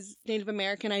his Native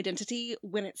American identity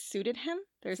when it suited him.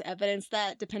 There's evidence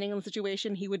that, depending on the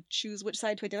situation, he would choose which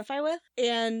side to identify with.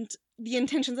 And the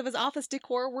intentions of his office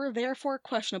decor were therefore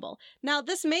questionable. Now,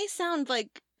 this may sound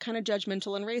like kind of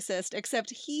judgmental and racist, except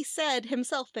he said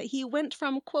himself that he went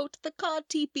from, quote, the Cod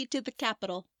Teepee to the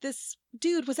Capitol. This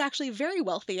dude was actually very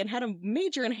wealthy and had a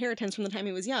major inheritance from the time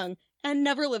he was young, and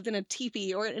never lived in a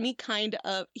teepee or any kind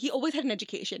of... He always had an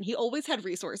education. He always had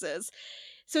resources.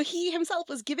 So he himself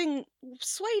was giving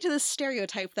sway to this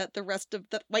stereotype that the rest of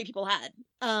the white people had.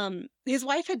 His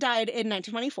wife had died in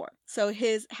 1924, so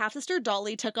his half-sister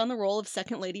Dolly took on the role of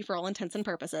second lady for all intents and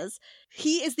purposes.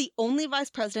 He is the only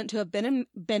vice president to have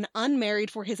been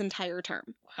unmarried for his entire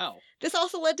term. Wow. This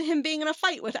also led to him being in a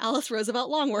fight with Alice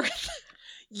Roosevelt Longworth.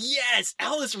 Yes!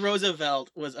 Alice Roosevelt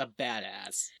was a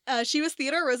badass. She was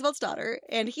Theodore Roosevelt's daughter,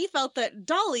 and he felt that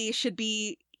Dolly should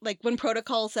be, like, when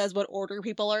protocol says what order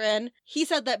people are in, he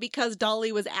said that because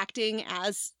Dolly was acting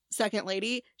as second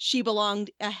lady, she belonged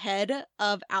ahead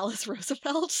of Alice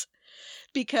Roosevelt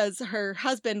because her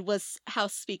husband was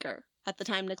House Speaker at the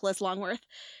time, Nicholas Longworth.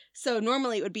 So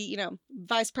normally it would be,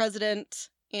 vice president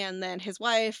and then his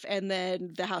wife and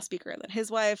then the House Speaker and then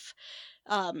his wife.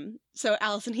 So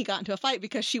Alice and he got into a fight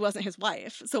because she wasn't his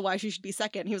wife, so why she should be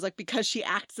second. He was like, because she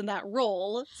acts in that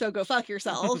role, so go fuck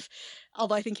yourself.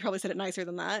 Although I think he probably said it nicer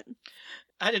than that.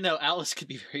 I don't know, Alice could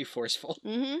be very forceful.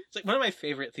 Mm-hmm. It's like one of my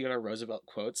favorite Theodore Roosevelt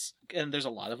quotes, and there's a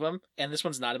lot of them, and this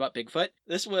one's not about Bigfoot.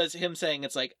 This was him saying,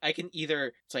 I can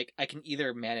either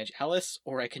manage Alice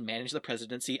or I can manage the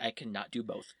presidency. I cannot do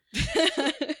both.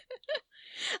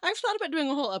 I've thought about doing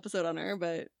a whole episode on her,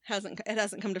 but it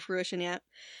hasn't come to fruition yet.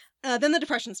 Then the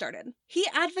Depression started. He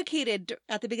advocated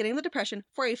at the beginning of the Depression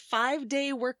for a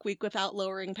 5-day work week without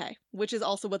lowering pay, which is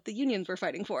also what the unions were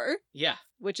fighting for. Yeah.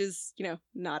 Which is,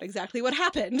 not exactly what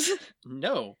happened.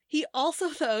 No. He also,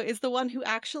 though, is the one who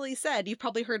actually said, you've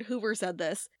probably heard Hoover said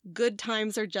this, good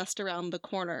times are just around the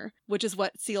corner, which is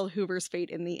what sealed Hoover's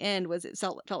fate in the end, was it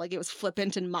felt like it was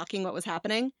flippant and mocking what was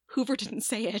happening. Hoover didn't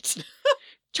say it.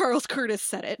 Charles Curtis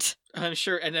said it. I'm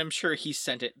sure he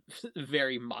sent it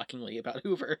very mockingly about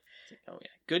Hoover. It's like, oh yeah,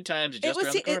 good times are just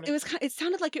around the corner. It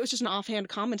sounded like it was just an offhand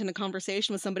comment in a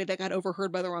conversation with somebody that got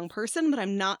overheard by the wrong person, but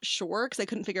I'm not sure because I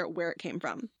couldn't figure out where it came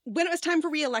from. When it was time for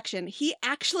re-election, he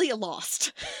actually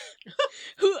lost.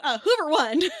 Hoover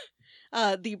won.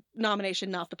 The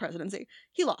nomination, not the presidency.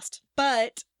 He lost.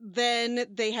 But then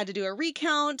they had to do a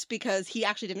recount because he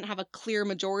actually didn't have a clear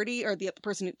majority, or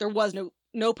there was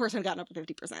no person had gotten up to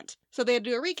 50%. So they had to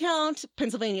do a recount.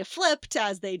 Pennsylvania flipped,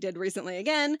 as they did recently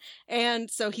again, and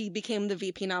so he became the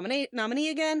VP nominee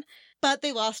again. But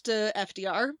they lost to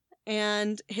FDR,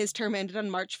 and his term ended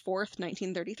on March 4th,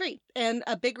 1933. And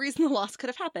a big reason the loss could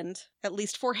have happened, at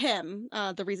least for him,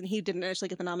 the reason he didn't initially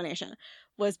get the nomination,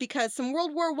 was because some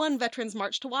World War I veterans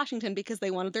marched to Washington because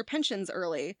they wanted their pensions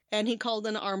early, and he called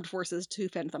in armed forces to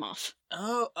fend them off.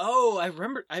 Oh, I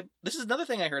remember. This is another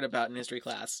thing I heard about in history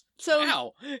class. So,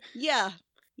 wow.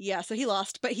 Yeah, so he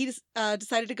lost, but he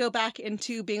decided to go back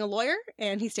into being a lawyer,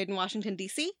 and he stayed in Washington,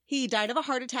 D.C. He died of a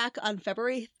heart attack on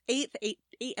February 8th,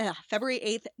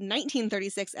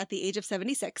 1936 at the age of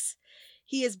 76.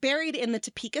 He is buried in the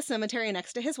Topeka Cemetery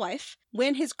next to his wife.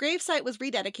 When his gravesite was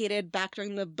rededicated back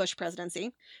during the Bush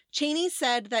presidency, Cheney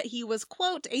said that he was,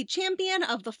 quote, a champion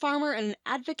of the farmer and an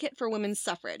advocate for women's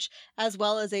suffrage, as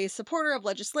well as a supporter of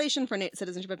legislation for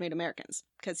citizenship of Native Americans,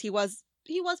 because he was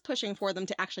pushing for them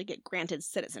to actually get granted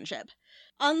citizenship.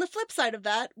 On the flip side of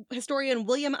that, historian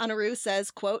William Unruh says,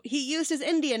 quote, he used his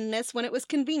Indianness when it was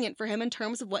convenient for him in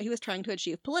terms of what he was trying to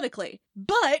achieve politically.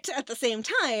 But, at the same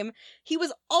time, he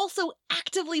was also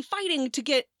actively fighting to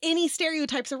get any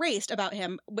stereotypes erased about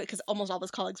him, because almost all of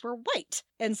his colleagues were white.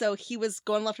 And so he was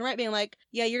going left and right being like,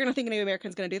 yeah, you're going to think a Native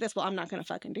American's going to do this. Well, I'm not going to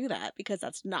fucking do that, because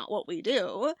that's not what we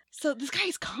do. So this guy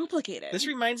is complicated. This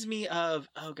reminds me of,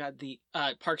 the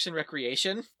Parks and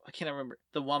Recreation. I can't remember,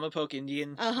 the Wamapoke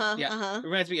Indian. Uh-huh, Yeah, uh-huh. it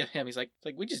reminds me of him. He's like,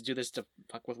 we just do this to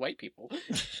fuck with white people.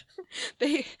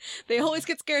 They always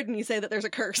get scared when you say that there's a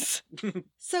curse.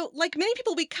 So, like many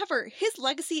people we cover, his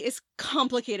legacy is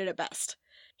complicated at best.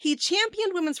 He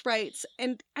championed women's rights,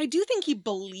 and I do think he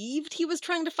believed he was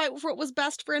trying to fight for what was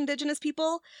best for Indigenous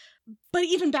people. But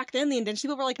even back then, the Indigenous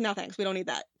people were like, no thanks, we don't need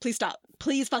that. Please stop.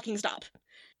 Please fucking stop.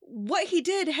 What he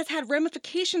did has had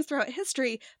ramifications throughout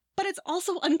history, but it's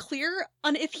also unclear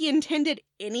on if he intended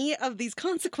any of these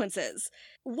consequences.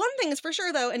 One thing is for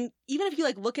sure, though, and even if you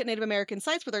look at Native American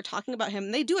sites where they're talking about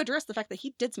him, they do address the fact that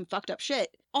he did some fucked up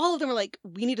shit. All of them are like,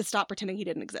 we need to stop pretending he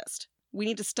didn't exist. We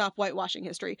need to stop whitewashing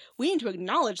history. We need to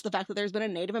acknowledge the fact that there's been a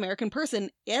Native American person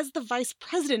as the vice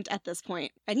president at this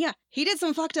point. And yeah, he did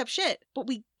some fucked up shit, but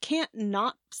we can't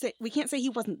say he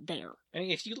wasn't there. I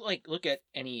mean, if you look at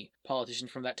any politician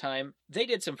from that time, they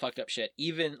did some fucked up shit,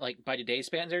 even by today's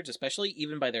standards, especially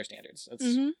even by their standards.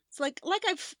 So like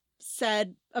I've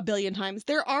said a billion times,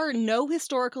 there are no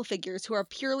historical figures who are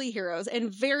purely heroes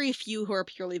and very few who are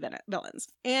purely villains.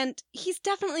 And he's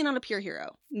definitely not a pure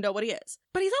hero. Nobody is.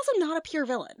 But he's also not a pure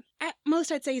villain. At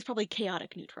most, I'd say he's probably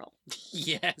chaotic neutral.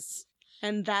 Yes.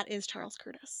 And that is Charles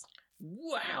Curtis.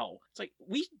 Wow. It's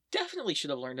we definitely should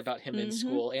have learned about him in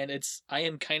school, and I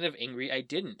am kind of angry I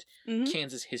didn't.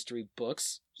 Kansas history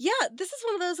books. Yeah, this is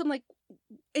one of those, I'm like,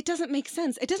 it doesn't make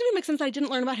sense. It doesn't even make sense that I didn't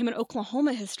learn about him in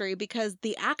Oklahoma history, because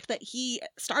the act that he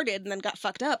started and then got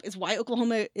fucked up is why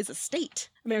Oklahoma is a state.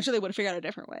 I mean, I'm sure they would have figured out a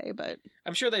different way, but...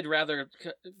 I'm sure they'd rather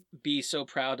be so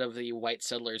proud of the white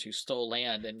settlers who stole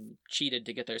land and cheated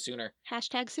to get there sooner.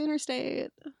 # Sooner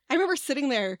State. I remember sitting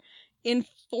there in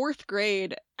 4th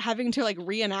grade having to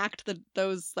reenact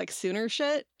those Sooner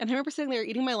shit, and I remember sitting there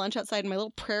eating my lunch outside in my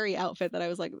little prairie outfit that I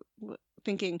was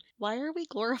thinking, why are we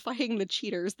glorifying the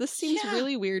cheaters? This seems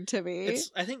really weird to me.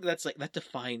 I think that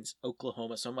defines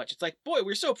Oklahoma so much. It's boy,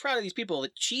 we're so proud of these people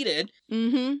that cheated.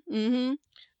 I'm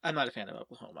not a fan of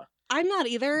Oklahoma. I'm not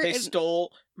either. They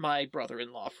stole my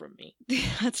brother-in-law from me.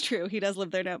 That's true. He does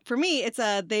live there now. For me, it's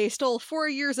they stole 4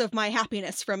 years of my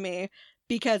happiness from me.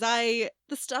 Because the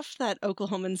stuff that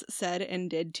Oklahomans said and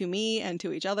did to me and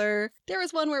to each other, there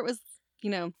was one where it was,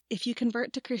 if you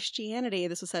convert to Christianity,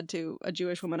 this was said to a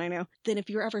Jewish woman I know, then if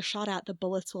you're ever shot at, the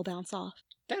bullets will bounce off.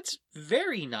 That's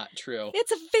very not true.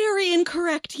 It's very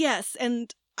incorrect, yes.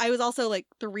 And I was also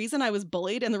the reason I was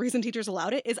bullied and the reason teachers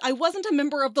allowed it is I wasn't a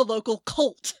member of the local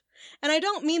cult. And I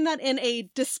don't mean that in a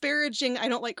disparaging, I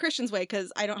don't like Christians way,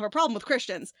 because I don't have a problem with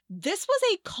Christians. This was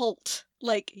a cult.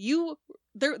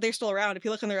 They're still around. If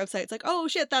you look on their website, it's oh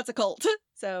shit, that's a cult.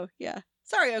 So yeah,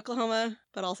 sorry Oklahoma,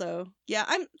 but also yeah,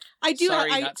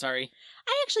 not sorry.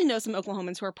 I actually know some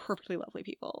Oklahomans who are perfectly lovely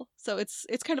people. So it's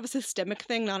kind of a systemic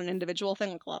thing, not an individual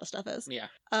thing, like a lot of stuff is. Yeah.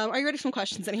 Are you ready for some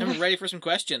questions anyway? I'm ready for some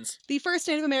questions. The first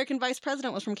Native American vice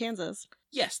president was from Kansas.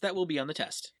 Yes, that will be on the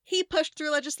test. He pushed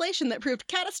through legislation that proved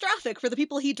catastrophic for the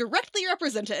people he directly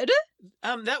represented.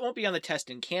 That won't be on the test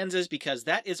in Kansas because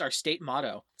that is our state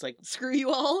motto. It's screw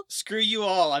you all. Screw you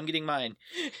all. I'm getting mine.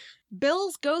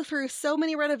 Bills go through so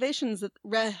many revisions that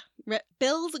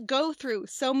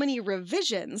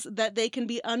they can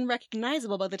be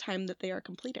unrecognizable by the time that they are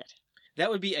completed. That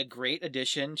would be a great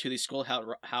addition to the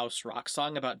Schoolhouse Rock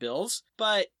song about bills,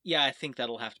 but yeah, I think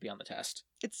that'll have to be on the test.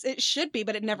 It should be,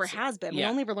 but it never has been. Yeah.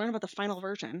 We only ever learn about the final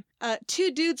version.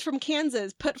 2 dudes from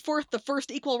Kansas put forth the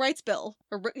first Equal Rights Bill,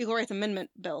 or Equal Rights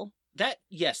Amendment Bill. That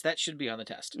should be on the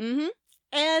test.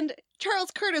 And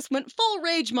Charles Curtis went full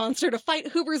rage monster to fight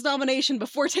Hoover's nomination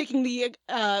before taking the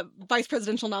vice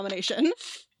presidential nomination.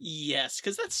 Yes,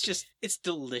 because it's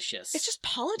delicious. It's just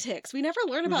politics. We never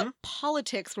learn about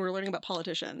politics when we're learning about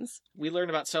politicians. We learn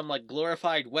about some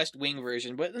glorified West Wing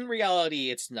version, but in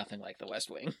reality, it's nothing like the West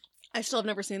Wing. I still have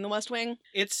never seen The West Wing.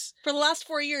 It's... For the last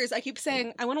 4 years, I keep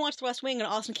saying, I want to watch The West Wing, and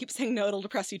Austin keeps saying, no, it'll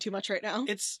depress you too much right now.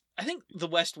 I think The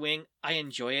West Wing, I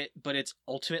enjoy it, but it's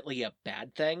ultimately a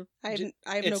bad thing. I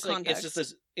have no context.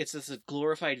 It's just a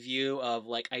glorified view of,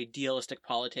 idealistic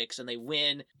politics, and they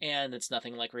win, and it's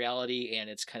nothing like reality, and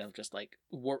it's kind of just,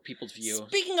 warp people's view.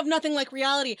 Speaking of nothing like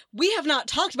reality, we have not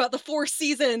talked about the 4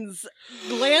 seasons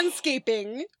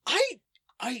landscaping.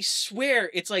 I swear,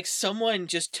 it's like someone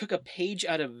just took a page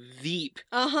out of Veep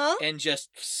and just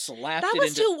slapped it into... That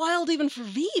was too wild even for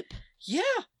Veep. Yeah.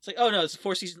 It's oh no, it's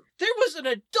 4 seasons. There was an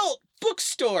adult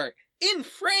bookstore in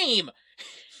frame.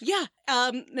 Yeah.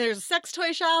 There's a sex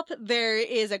toy shop. There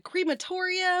is a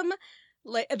crematorium.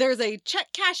 There's a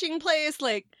check cashing place.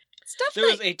 Stuff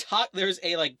There's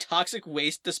a toxic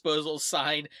waste disposal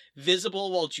sign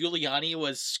visible while Giuliani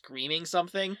was screaming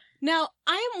something. Now,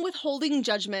 I am withholding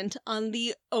judgment on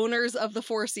the owners of the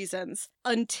Four Seasons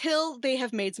until they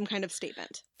have made some kind of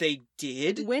statement. They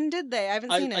did? When did they? I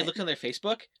haven't seen it. I looked on their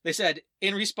Facebook. They said,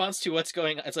 in response to what's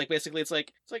going on, it's like, basically,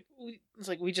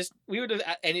 we would have,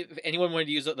 if anyone wanted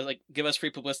to use it, like, give us free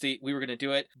publicity, we were going to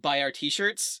do it, buy our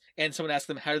t-shirts, and someone asked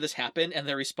them, how did this happen? And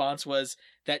their response was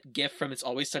that gif from It's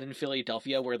Always Sunny in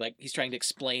Philadelphia, where, like, he's trying to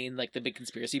explain, like, the big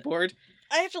conspiracy board.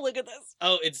 I have to look at this.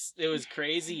 Oh, it was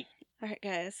crazy. All right,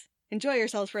 guys. Enjoy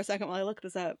yourselves for a second while I look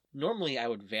this up. Normally I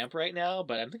would vamp right now,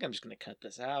 but I think I'm just going to cut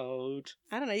this out.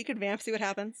 I don't know. You could vamp, see what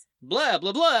happens. Blah,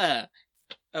 blah, blah.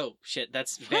 Oh, shit.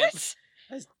 That's vamp.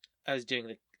 What? I was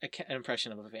doing an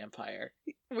impression of a vampire.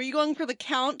 Were you going for the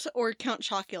Count or Count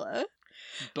Chocula?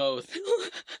 Both.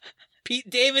 Pete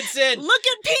Davidson! Look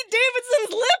at Pete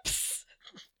Davidson's lips!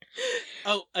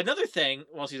 Oh, another thing,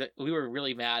 we were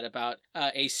really mad about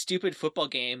a stupid football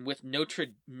game with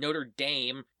Notre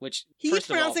Dame, which, He's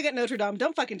pronouncing it Notre Dame.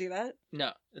 Don't fucking do that.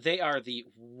 No, they are the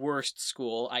worst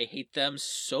school. I hate them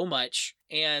so much.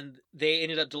 And they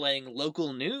ended up delaying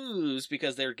local news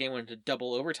because their game went into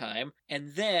double overtime.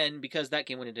 And then, because that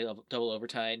game went into double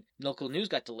overtime, local news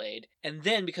got delayed. And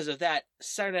then, because of that,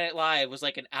 Saturday Night Live was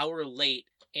like an hour late.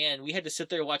 And we had to sit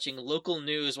there watching local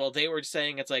news while they were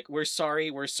saying, it's like, we're sorry,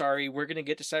 we're going to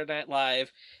get to Saturday Night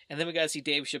Live. And then we got to see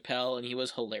Dave Chappelle, and he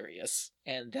was hilarious.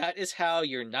 And that is how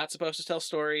you're not supposed to tell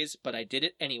stories, but I did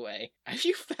it anyway. Have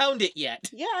you found it yet?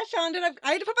 Yeah, I found it.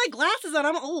 I had to put my glasses on.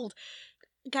 I'm old.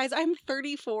 Guys, I'm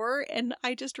 34, and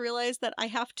I just realized that I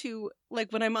have to,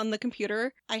 like, when I'm on the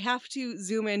computer, I have to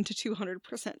zoom in to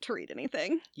 200% to read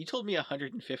anything. You told me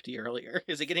 150 earlier.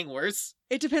 Is it getting worse?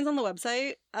 It depends on the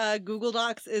website. Google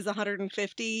Docs is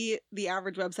 150. The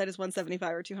average website is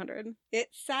 175 or 200. It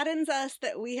saddens us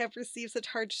that we have received such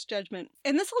harsh judgment.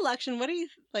 In this election, what do you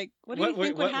think would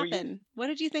happen? What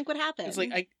did you think would happen? It's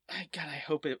like, God, I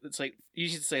hope it's like, you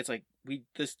should say, it's like, we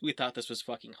thought this was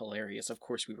fucking hilarious. Of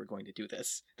course we were going to do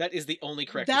this. That is the only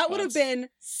correct response. That would have been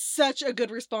such a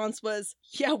good response was,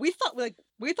 yeah, we thought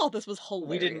this was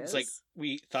hilarious.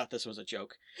 We thought this was a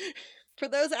joke. For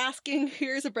those asking,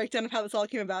 here's a breakdown of how this all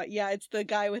came about. Yeah, it's the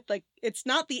guy with, like, it's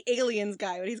not the aliens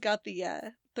guy, but he's got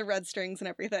the red strings and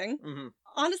everything. Mm-hmm.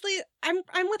 Honestly,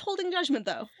 I'm withholding judgment,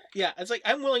 though. Yeah, it's like,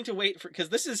 I'm willing to wait because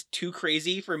this is too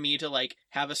crazy for me to, like,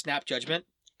 have a snap judgment.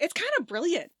 It's kind of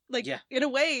brilliant, like, yeah. In a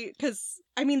way, because,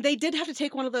 I mean, they did have to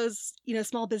take one of those,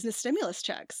 small business stimulus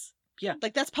checks. Yeah.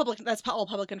 Like, that's all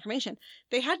public information.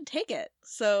 They had to take it.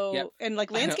 So, yep. And,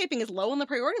 like, landscaping is low on the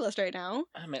priority list right now.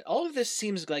 I mean, all of this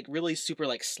seems, like, really super,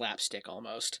 like, slapstick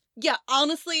almost. Yeah,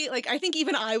 honestly, like, I think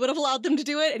even I would have allowed them to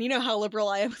do it, and you know how liberal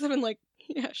I am, because I've been like,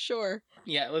 yeah, sure.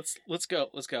 Yeah, let's go.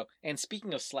 And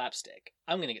speaking of slapstick,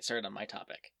 I'm gonna get started on my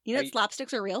topic. You know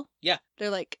slapsticks are real? Yeah. They're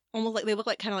like, almost like, they look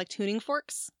like kind of like tuning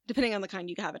forks, depending on the kind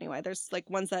you have anyway. There's like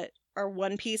ones that are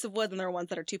one piece of wood and there are ones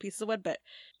that are two pieces of wood, but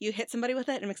you hit somebody with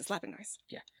it and it makes a slapping noise.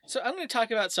 Yeah. So I'm gonna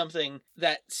talk about something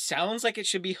that sounds like it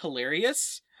should be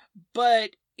hilarious,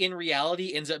 but in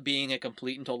reality ends up being a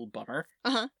complete and total bummer.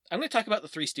 Uh-huh. I'm going to talk about the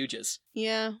Three Stooges.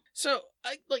 Yeah. So,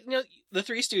 the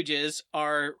Three Stooges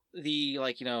are the,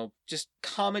 just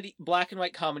comedy, black and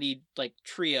white comedy,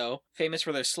 trio, famous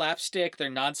for their slapstick, their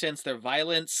nonsense, their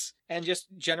violence, and just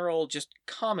general,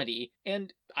 comedy.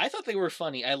 And I thought they were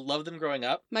funny. I loved them growing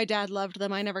up. My dad loved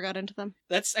them. I never got into them.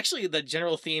 That's actually the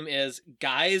general theme is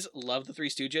guys love the Three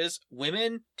Stooges.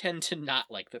 Women tend to not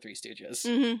like the Three Stooges.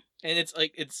 Mm-hmm. And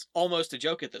it's almost a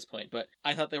joke at this point, but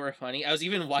I thought they were funny. I was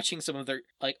even watching some of their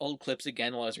old clips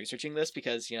again while I was researching this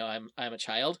because, I'm a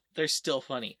child. They're still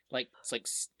funny.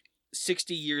 It's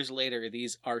 60 years later,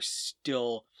 these are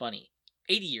still funny.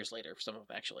 80 years later for some of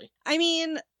them, actually. I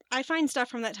mean, I find stuff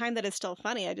from that time that is still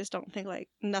funny. I just don't think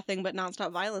nothing but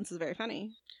nonstop violence is very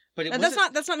funny. But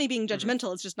that's not me being judgmental.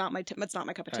 Mm-hmm. It's just not it's not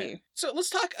my cup of tea. Right. So let's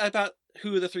talk about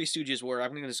who the Three Stooges were. I'm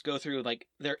going to just go through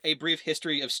a brief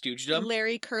history of stoogedom.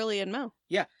 Larry, Curly, and Moe.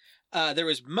 Yeah. There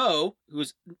was Moe,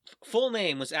 whose full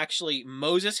name was actually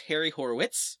Moses Harry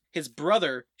Horowitz. His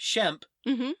brother, Shemp,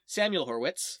 mm-hmm. Samuel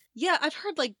Horowitz. Yeah, I've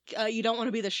heard, you don't want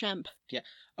to be the Shemp. Yeah.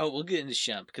 Oh, we'll get into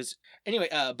Shemp. Because, anyway,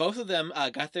 both of them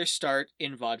got their start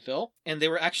in vaudeville. And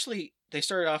they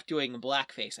started off doing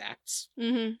blackface acts,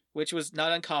 mm-hmm. which was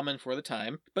not uncommon for the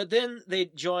time. But then they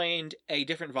joined a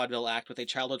different vaudeville act with a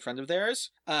childhood friend of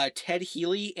theirs, Ted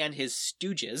Healy and his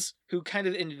Stooges, who kind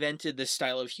of invented this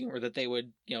style of humor that they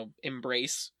would,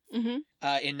 embrace. Mm-hmm.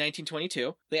 In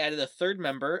 1922, they added a third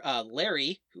member,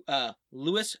 Larry,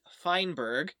 Louis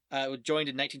Feinberg, joined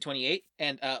in 1928.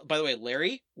 And by the way,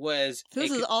 Larry was...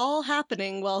 This is all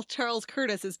happening while Charles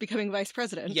Curtis is becoming vice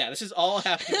president. Yeah, this is all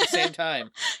happening at the same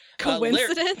time.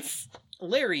 Coincidence?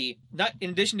 Larry, not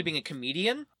in addition to being a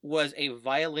comedian, was a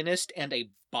violinist and a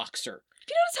boxer.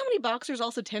 Do you notice how many boxers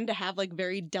also tend to have like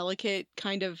very delicate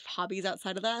kind of hobbies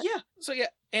outside of that? Yeah. So yeah,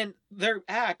 and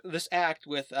this act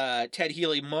with Ted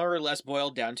Healy more or less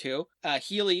boiled down to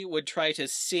Healy would try to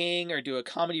sing or do a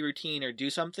comedy routine or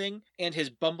do something, and his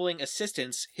bumbling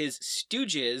assistants, his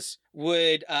stooges,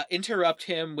 would interrupt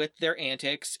him with their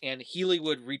antics, and Healy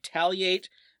would retaliate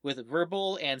with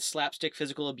verbal and slapstick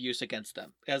physical abuse against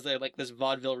them as they're like this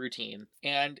vaudeville routine.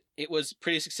 And it was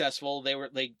pretty successful. They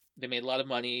made a lot of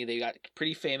money. They got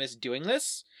pretty famous doing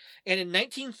this. And in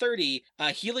 1930,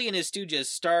 Healy and his stooges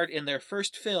starred in their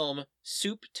first film,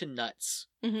 Soup to Nuts.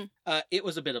 Mm-hmm. It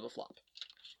was a bit of a flop.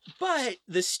 But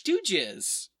the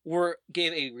Stooges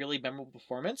gave a really memorable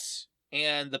performance,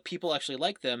 and the people actually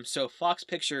liked them, so Fox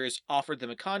Pictures offered them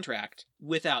a contract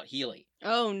without Healy.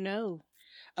 Oh, no.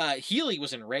 Healy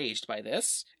was enraged by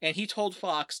this, and he told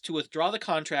Fox to withdraw the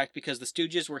contract because the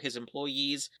Stooges were his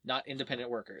employees, not independent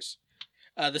workers.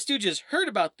 The Stooges heard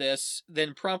about this,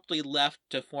 then promptly left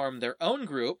to form their own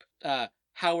group,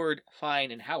 Howard,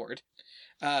 Fine, and Howard.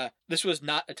 This was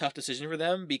not a tough decision for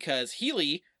them because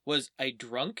Healy was a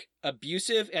drunk,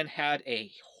 abusive, and had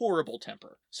a horrible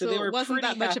temper. So they were it wasn't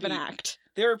pretty that much happy. of an act.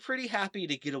 They were pretty happy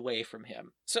to get away from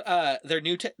him. So their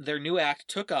new act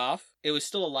took off. It was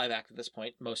still a live act at this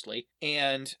point, mostly.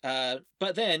 And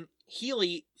but then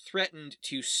Healy threatened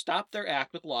to stop their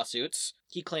act with lawsuits.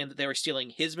 He claimed that they were stealing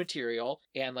his material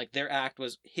and like their act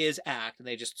was his act and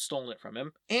they just stolen it from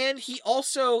him. And he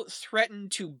also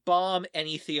threatened to bomb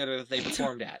any theater that they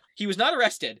performed at. He was not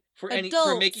arrested for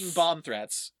making bomb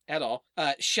threats at all.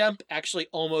 Shemp actually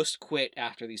almost quit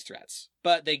after these threats,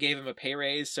 but they gave him a pay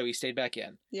raise, so he stayed back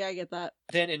in. Yeah, I get that.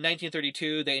 Then in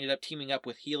 1932, they ended up teaming up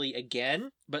with Healy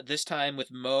again, but this time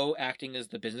with Moe acting as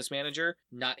the business manager,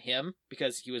 not him,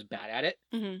 because he was bad at it.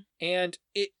 Mm-hmm. And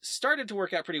it started to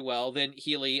work out pretty well. Then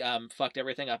Healy fucked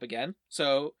everything up again.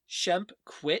 So Shemp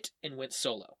quit and went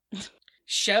solo.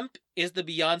 Shemp is the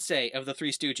Beyonce of the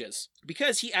Three Stooges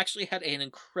because he actually had an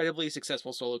incredibly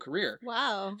successful solo career.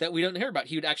 Wow. That we don't hear about.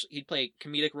 He'd play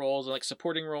comedic roles and like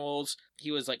supporting roles.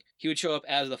 He would show up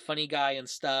as the funny guy and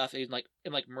stuff. In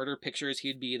murder pictures,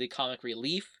 he'd be the comic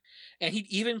relief. And he'd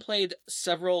even played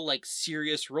several like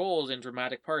serious roles in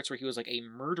dramatic parts where he was like a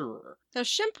murderer. Now,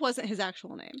 Shemp wasn't his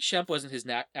actual name. Shemp wasn't his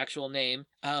actual name.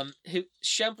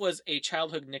 Shemp was a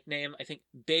childhood nickname, I think,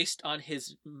 based on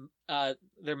his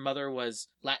their mother was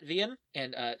Latvian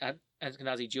and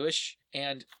Ashkenazi Jewish,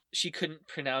 and she couldn't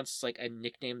pronounce like a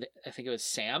nickname that I think it was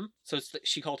Sam, so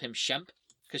she called him Shemp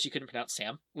because she couldn't pronounce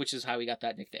Sam, which is how he got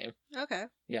that nickname. Okay.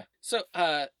 Yeah. So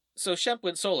Shemp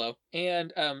went solo,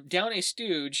 and down a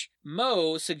stooge,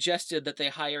 Moe suggested that they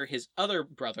hire his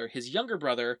younger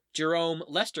brother, Jerome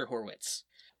Lester Horwitz.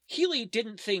 Healy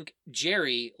didn't think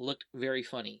Jerry looked very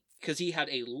funny, because he had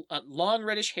a long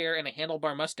reddish hair and a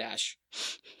handlebar mustache.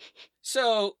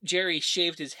 So Jerry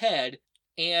shaved his head,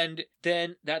 and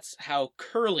then that's how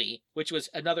Curly, which was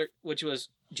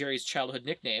Jerry's childhood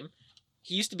nickname.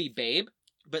 He used to be Babe,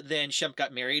 but then Shemp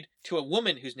got married to a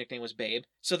woman whose nickname was Babe,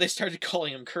 so they started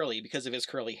calling him Curly because of his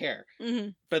curly hair. Mm-hmm.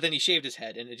 But then he shaved his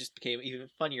head, and it just became even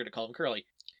funnier to call him Curly.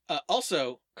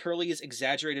 Also, Curly's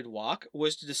exaggerated walk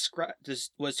was to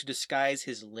disguise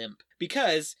his limp.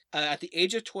 Because at the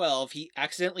age of 12, he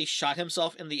accidentally shot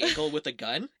himself in the ankle with a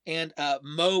gun, and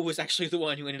Moe was actually the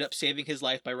one who ended up saving his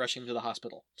life by rushing him to the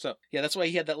hospital. So, yeah, that's why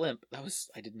he had that limp.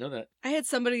 I didn't know that. I had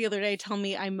somebody the other day tell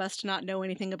me I must not know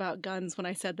anything about guns when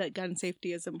I said that gun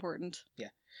safety is important. Yeah.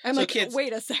 I'm so like, kids,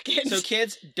 wait a second. So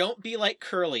kids, don't be like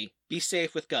Curly. Be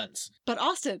safe with guns. But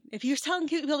Austin, if you're telling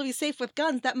people to be safe with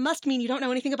guns, that must mean you don't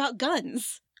know anything about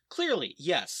guns. Clearly,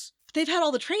 yes. They've had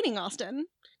all the training, Austin.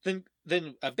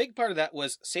 Then a big part of that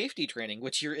was safety training,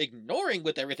 which you're ignoring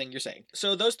with everything you're saying.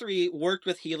 So those three worked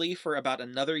with Healy for about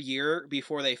another year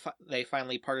before they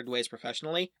finally parted ways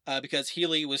professionally, because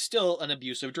Healy was still an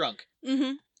abusive drunk.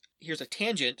 Mm-hmm. Here's a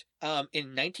tangent.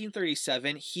 In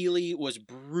 1937, Healy was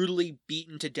brutally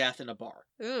beaten to death in a bar.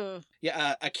 Ugh.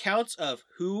 Yeah, accounts of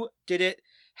who did it,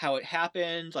 how it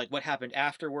happened, like what happened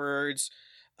afterwards,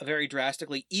 very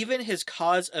drastically. Even his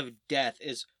cause of death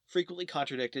is frequently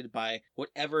contradicted by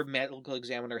whatever medical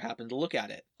examiner happened to look at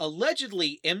it.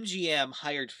 Allegedly, MGM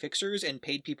hired fixers and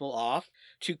paid people off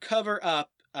to cover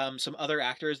up some other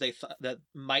actors they thought that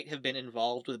might have been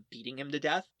involved with beating him to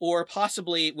death, or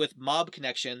possibly with mob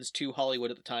connections to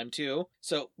Hollywood at the time too.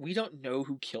 So we don't know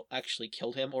who actually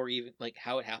killed him, or even like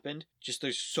how it happened. Just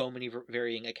there's so many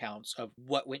varying accounts of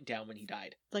what went down when he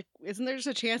died. Like, isn't there just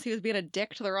a chance he was being a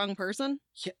dick to the wrong person?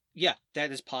 Yeah,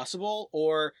 that is possible.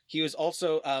 Or he was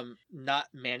also not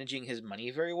managing his money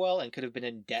very well and could have been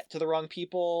in debt to the wrong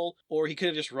people, or he could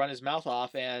have just run his mouth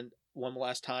off and one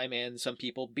last time and some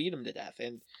people beat him to death.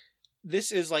 And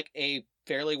this is like a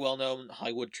fairly well-known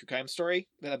Hollywood true crime story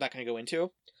that I'm not going to go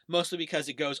into, mostly because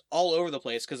it goes all over the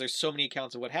place because there's so many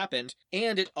accounts of what happened,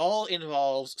 and it all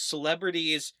involves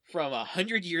celebrities from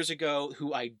 100 years ago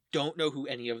who I don't know who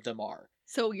any of them are.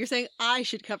 So you're saying I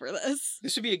should cover this?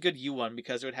 This would be a good you one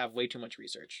because it would have way too much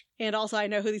research. And also I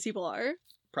know who these people are?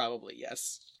 Probably,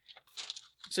 yes.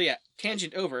 So yeah,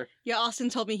 tangent over. Yeah, Austin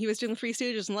told me he was doing the Three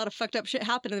Stooges and a lot of fucked up shit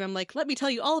happened, and I'm like, let me tell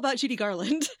you all about Judy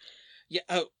Garland. Yeah,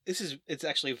 it's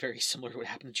actually very similar to what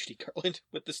happened to Judy Garland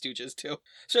with the Stooges, too.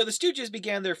 So the Stooges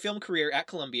began their film career at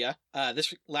Columbia.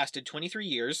 This lasted 23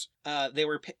 years. They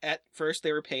were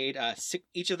paid,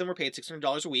 each of them were paid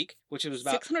 $600 a week, which was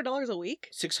about... $600 a week?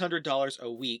 $600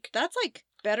 a week. That's, like,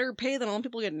 better pay than all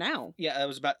people get now. Yeah, it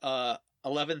was about,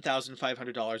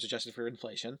 $11,500 adjusted for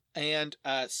inflation, and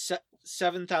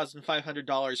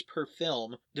 $7,500 per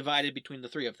film divided between the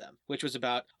three of them, which was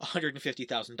about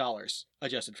 $150,000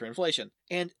 adjusted for inflation.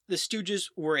 And the Stooges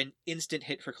were an instant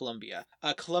hit for Columbia.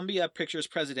 Columbia Pictures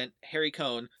president Harry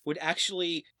Cohn would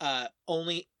actually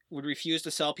would refuse to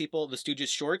sell people the Stooges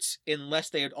shorts unless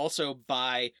they would also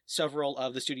buy several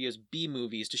of the studio's B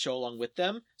movies to show along with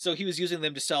them. So he was using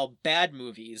them to sell bad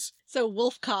movies. So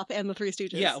Wolf Cop and the Three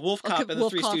Stooges. Yeah, Wolf Cop and the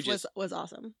Three Stooges. Was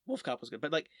awesome. Wolf Cop was good.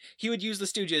 But he would use the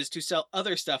Stooges to sell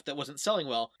other stuff that wasn't selling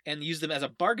well and use them as a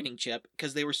bargaining chip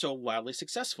because they were so wildly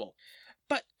successful.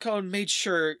 But Cohn made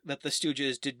sure that the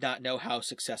Stooges did not know how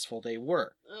successful they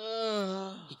were.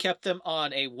 Ugh. He kept them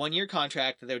on a 1-year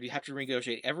contract that they would have to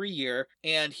renegotiate every year,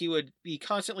 and he would be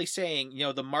constantly saying,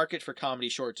 the market for comedy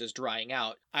shorts is drying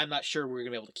out. I'm not sure we're going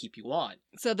to be able to keep you on.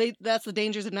 So that's the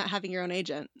dangers of not having your own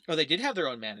agent. Oh, they did have their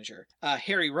own manager,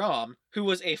 Harry Rom, who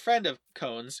was a friend of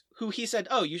Cohn's, who he said,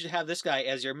 you should have this guy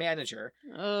as your manager,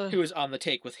 who was on the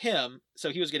take with him. So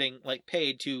he was getting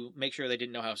paid to make sure they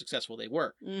didn't know how successful they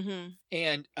were. Mm-hmm.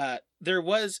 And there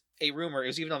was a rumor, it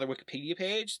was even on their Wikipedia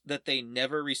page, that they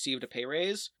never received a pay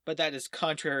raise, but that is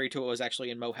contrary to what was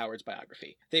actually in Mo Howard's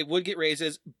biography. They would get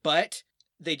raises, but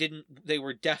they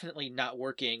were definitely not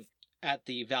working at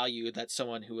the value that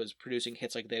someone who was producing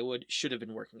hits like they should have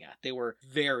been working at. They were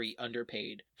very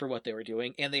underpaid for what they were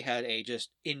doing, and they had a just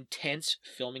intense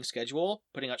filming schedule,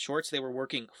 putting out shorts. They were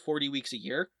working 40 weeks a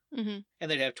year. Mm-hmm. And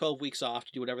they'd have 12 weeks off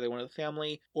to do whatever they wanted with the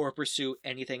family or pursue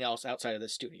anything else outside of the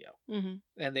studio. Mm-hmm.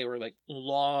 And they were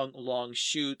long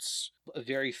shoots,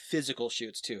 very physical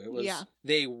shoots too.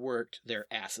 They worked their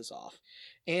asses off.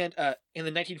 And in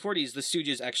the 1940s, the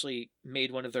Stooges actually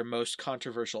made one of their most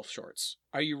controversial shorts.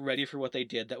 Are you ready for what they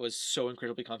did that was so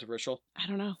incredibly controversial? I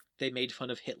don't know. They made fun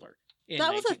of Hitler.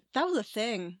 That was a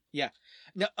thing. Yeah.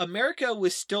 Now, America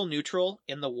was still neutral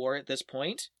in the war at this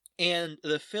point. And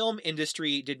the film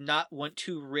industry did not want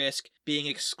to risk being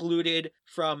excluded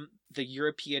from the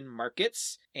European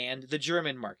markets and the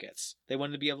German markets. They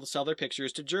wanted to be able to sell their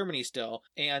pictures to Germany still.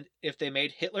 And if they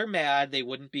made Hitler mad, they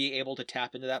wouldn't be able to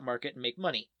tap into that market and make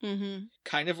money. Mm-hmm.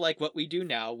 Kind of like what we do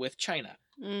now with China.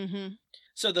 Mm-hmm.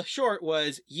 So the short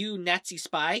was You Nazi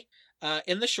Spy.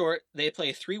 In the short, they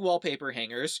play 3 wallpaper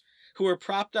hangers who are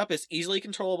propped up as easily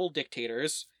controllable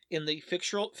dictators in the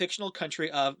fictional country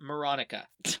of Moronica.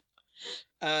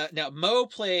 Now, Mo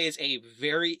plays a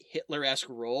very Hitler-esque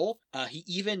role. He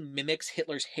even mimics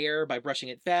Hitler's hair by brushing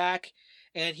it back,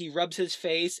 and he rubs his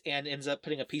face and ends up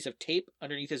putting a piece of tape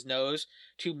underneath his nose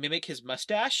to mimic his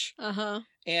mustache. Uh-huh.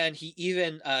 And he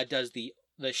even does the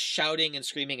shouting and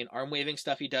screaming and arm-waving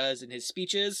stuff he does in his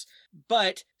speeches,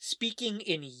 but speaking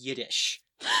in Yiddish.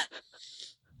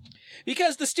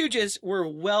 Because the Stooges were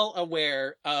well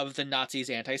aware of the Nazis'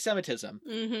 anti-Semitism,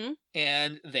 mm-hmm.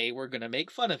 and they were going to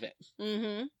make fun of it.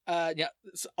 Mm-hmm.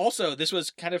 Also, this was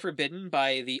kind of forbidden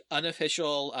by the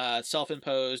unofficial,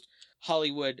 self-imposed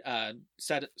Hollywood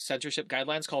censorship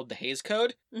guidelines called the Hays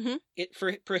Code. Mm-hmm. It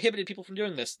prohibited people from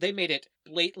doing this. They made it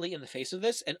blatantly in the face of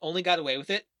this and only got away with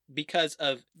it because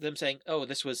of them saying,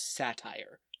 this was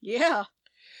satire. Yeah.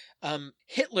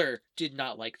 Hitler did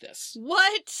not like this.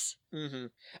 What? Mm-hmm.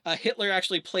 Hitler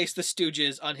actually placed the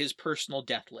Stooges on his personal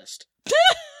death list.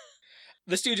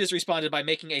 The Stooges responded by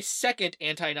making a second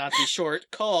anti-Nazi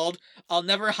short called I'll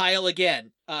Never Heil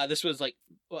Again. This was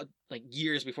like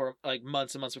years before, like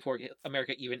months and months before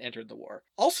America even entered the war.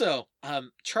 Also,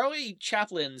 Charlie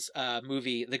Chaplin's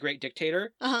movie The Great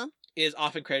Dictator is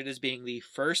often credited as being the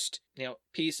first,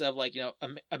 piece of like,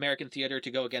 American theater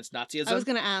to go against Nazism. I was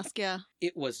gonna ask, yeah.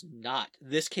 It was not.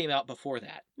 This came out before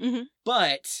that. Mm-hmm.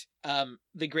 But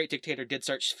The Great Dictator did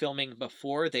start filming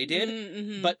before they did.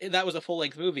 Mm-hmm. But that was a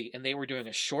full-length movie, and they were doing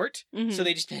a short, Mm-hmm. so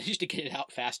they just managed to get it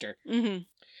out faster. Mm-hmm.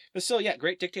 But still, yeah,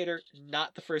 Great Dictator,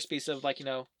 not the first piece of, like,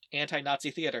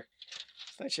 anti-Nazi theater.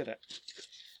 That shit.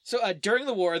 So during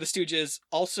the war, the Stooges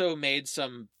also made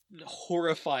some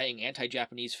horrifying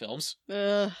anti-Japanese films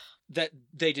that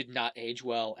they did not age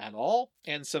well at all.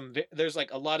 And there's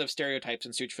like a lot of stereotypes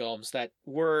in Stooge films that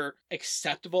were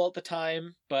acceptable at the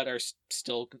time, but are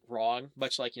still wrong.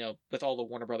 Much like, with all the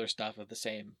Warner Brothers stuff of the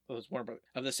same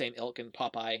ilk and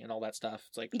Popeye and all that stuff.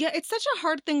 It's like, yeah, it's such a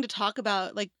hard thing to talk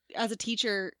about, like as a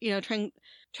teacher, trying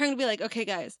to be like, okay,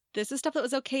 guys, this is stuff that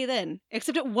was okay then,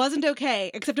 except it wasn't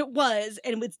okay, except it was,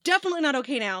 and it's definitely not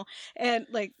okay now. And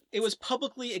like, it was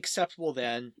publicly acceptable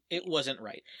then. It wasn't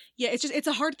right. Yeah, it's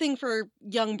a hard thing for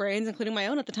young brains, including my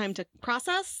own at the time, to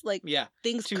process. Like, yeah,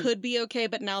 things could be okay,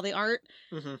 but now they aren't.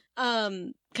 Mm-hmm.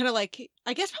 Kind of like,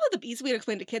 I guess probably the easy way to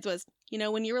explain to kids was,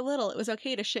 when you were little, it was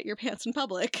okay to shit your pants in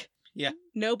public. Yeah.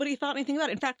 Nobody thought anything about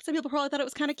it. In fact, some people probably thought it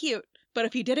was kind of cute. But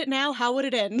if you did it now, how would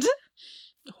it end?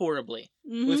 Horribly.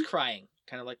 Mm-hmm. With crying.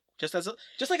 Kind of like, just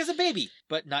like as a baby,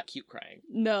 but not cute crying.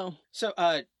 No. So,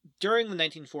 during the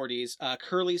 1940s,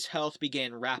 Curly's health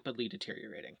began rapidly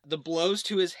deteriorating. The blows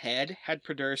to his head had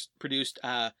produced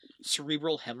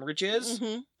cerebral hemorrhages,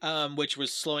 mm-hmm. Which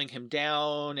was slowing him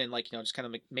down and, like, just kind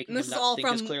of making him this not think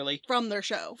as clearly. From their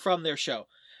show.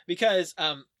 Because,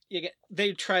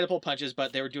 they tried to pull punches,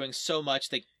 but they were doing so much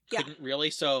they couldn't really.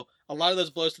 So, a lot of those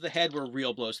blows to the head were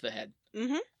real blows to the head.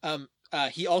 Mm-hmm.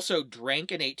 He also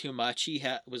drank and ate too much. He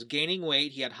was gaining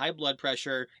weight. He had high blood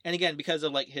pressure. And again, because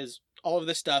of like all of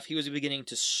this stuff, he was beginning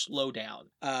to slow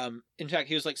down. In fact,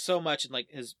 he was like so much and like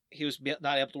he was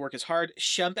not able to work as hard.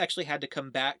 Shemp actually had to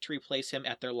come back to replace him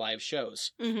at their live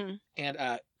shows. Mm-hmm.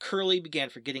 And Curly began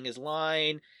forgetting his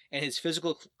line, and his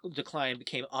physical decline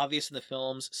became obvious in the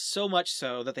films, so much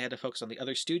so that they had to focus on the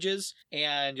other Stooges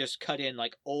and just cut in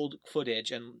like old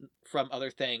footage and from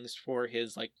other things for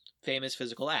his like famous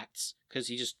physical acts, because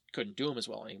he just couldn't do them as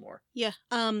well anymore. Yeah.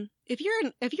 If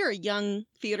you're a young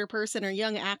theater person or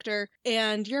young actor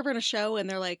and you're ever in a show and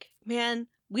they're like, man,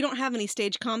 we don't have any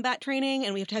stage combat training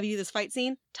and we have to have you do this fight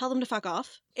scene, tell them to fuck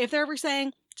off. If they're ever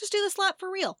saying, just do the slap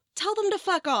for real, tell them to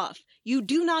fuck off. You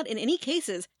do not, in any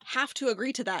cases, have to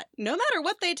agree to that, no matter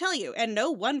what they tell you, and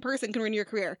no one person can ruin your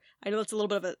career. I know it's a little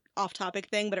bit of an off-topic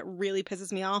thing, but it really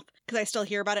pisses me off, because I still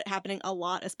hear about it happening a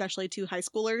lot, especially to high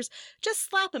schoolers. Just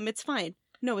slap them, it's fine.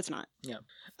 No, it's not.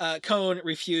 Yeah. Cohn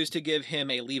refused to give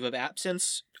him a leave of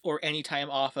absence or any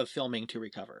time off of filming to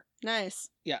recover. Nice.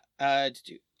 Yeah.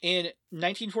 In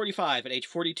 1945, at age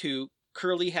 42,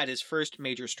 Curly had his first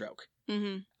major stroke.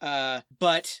 Mm-hmm.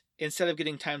 But instead of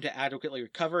getting time to adequately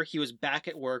recover, he was back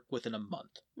at work within a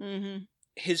month. Mm-hmm.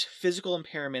 His physical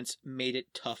impairments made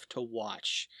it tough to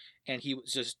watch, and he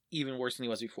was just even worse than he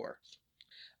was before.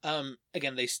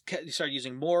 Again, they started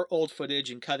using more old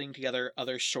footage and cutting together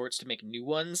other shorts to make new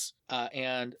ones,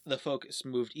 and the focus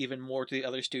moved even more to the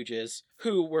other Stooges,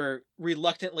 who were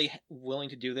reluctantly willing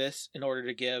to do this in order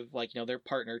to give, like, their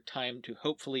partner time to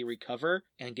hopefully recover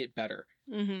and get better.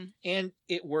 Mm-hmm. And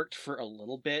it worked for a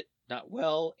little bit, not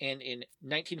well, and in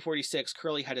 1946,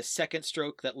 Curly had a second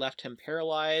stroke that left him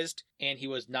paralyzed, and he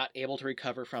was not able to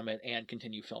recover from it and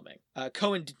continue filming.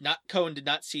 Cohen did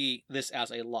not see this as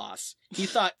a loss. He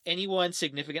thought anyone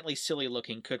significantly silly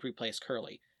looking could replace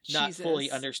Curly, not Jesus.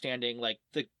 Fully understanding like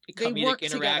the comedic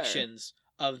interactions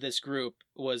of this group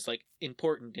was like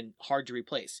important and hard to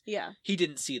replace. Yeah. He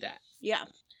didn't see that. Yeah.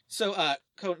 So,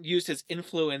 Cohen used his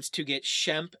influence to get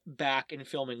Shemp back in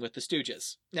filming with the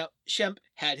Stooges. Now, Shemp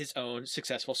had his own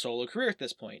successful solo career at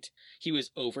this point. He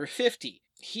was over 50.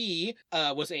 He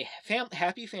was a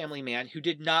happy family man who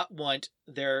did not want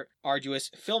their arduous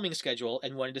filming schedule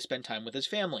and wanted to spend time with his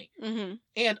family. Mm-hmm.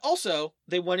 And also,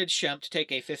 they wanted Shemp to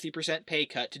take a 50% pay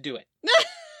cut to do it.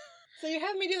 So you're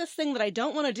having me do this thing that I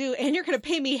don't want to do, and you're going to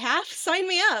pay me half? Sign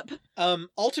me up!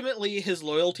 Ultimately, his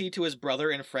loyalty to his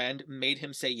brother and friend made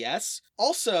him say yes.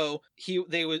 Also, he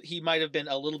might have been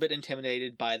a little bit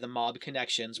intimidated by the mob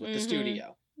connections with the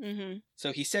studio. Mm-hmm.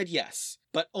 So he said yes,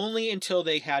 but only until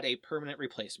they had a permanent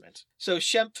replacement. So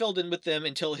Shemp filled in with them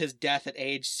until his death at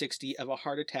age 60 of a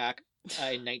heart attack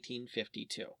in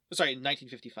 1952. Sorry, in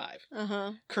 1955.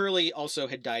 Uh-huh. Curly also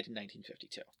had died in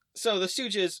 1952. So the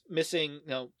Stooges,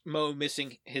 Moe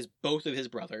missing both of his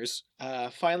brothers,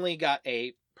 finally got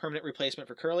a permanent replacement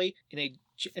for Curly in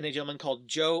a gentleman called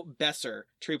Joe Besser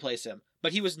to replace him.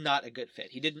 But he was not a good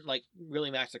fit. He didn't really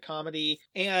match the comedy,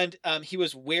 and he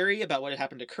was wary about what had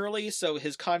happened to Curly, so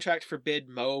his contract forbid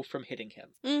Moe from hitting him.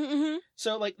 Mm-hmm.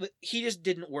 So he just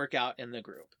didn't work out in the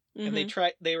group. Mm-hmm.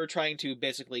 And they were trying to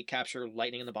basically capture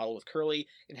lightning in the bottle with Curly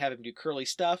and have him do Curly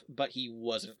stuff, but he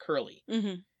wasn't Curly.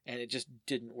 Mm-hmm. And it just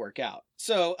didn't work out.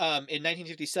 So in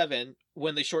 1957,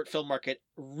 when the short film market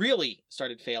really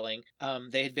started failing,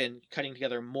 they had been cutting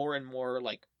together more and more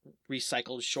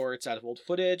recycled shorts out of old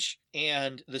footage,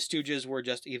 and the Stooges were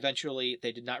just eventually,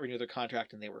 they did not renew their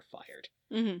contract and they were fired.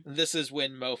 Mm-hmm. This is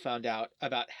when Moe found out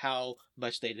about how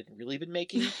much they had really been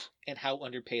making and how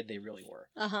underpaid they really were.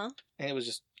 Uh-huh. And it was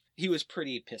just, he was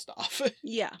pretty pissed off.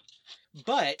 Yeah.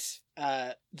 But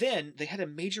then they had a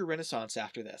major renaissance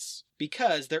after this,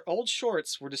 because their old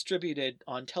shorts were distributed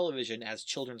on television as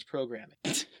children's programming.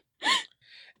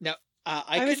 Now,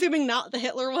 I'm assuming not the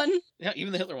Hitler one? Yeah,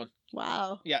 even the Hitler one.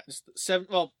 Wow. Yeah,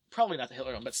 probably not the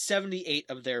Hitler one, but 78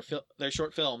 of their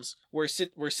short films were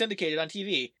syndicated on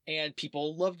TV, and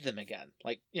people loved them again.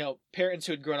 Parents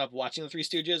who had grown up watching the Three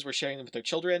Stooges were sharing them with their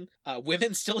children.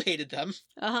 Women still hated them.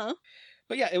 Uh-huh.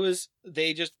 But yeah, it was,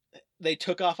 they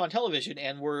took off on television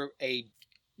and were a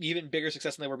even bigger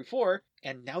success than they were before,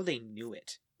 and now they knew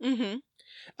it. Mm-hmm.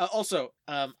 Also,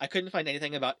 I couldn't find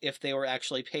anything about if they were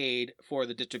actually paid for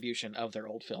the distribution of their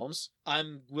old films.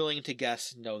 I'm willing to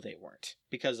guess no, they weren't,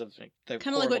 because of the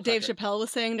kind of like what Dave Chappelle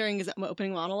was saying during his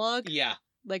opening monologue. Yeah.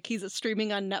 He's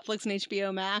streaming on Netflix and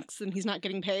HBO Max, and he's not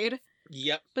getting paid.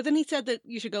 Yep. But then he said that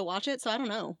you should go watch it, so I don't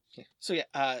know. Yeah. So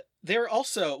yeah, they were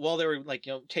also, while they were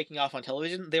taking off on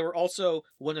television, they were also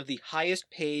one of the highest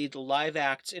paid live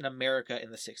acts in America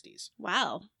in the 60s.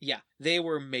 Wow. Yeah, they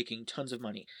were making tons of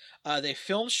money. They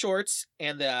filmed shorts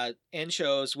and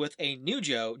shows with a new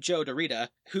Joe DeRita,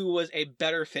 who was a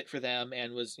better fit for them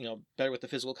and was, better with the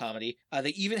physical comedy. They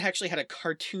even actually had a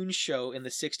cartoon show in the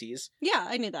 60s. Yeah,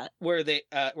 I knew that. Where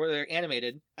they're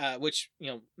animated, which,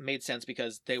 made sense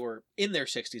because they were in their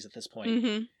 60s at this point.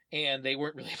 Mm-hmm. And they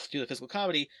weren't really able to do the physical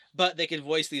comedy, but they could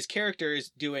voice these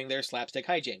characters doing their slapstick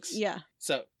hijinks. Yeah.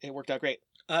 So it worked out great.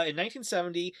 In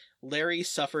 1970, Larry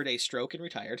suffered a stroke and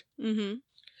retired. Mm-hmm.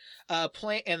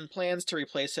 Plans to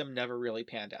replace him never really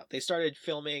panned out. They started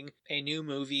filming a new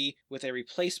movie with a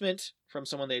replacement from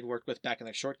someone they'd worked with back in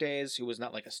their short days, who was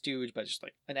not a stooge, but just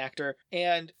an actor.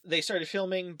 And they started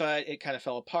filming, but it kind of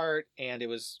fell apart, and it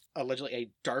was allegedly a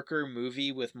darker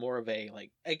movie with more of a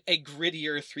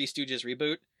grittier Three Stooges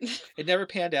reboot. It never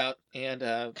panned out, and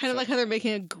kind of like how they're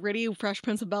making a gritty Fresh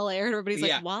Prince of Bel-Air, and everybody's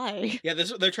like, why? Yeah,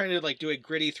 they're trying to do a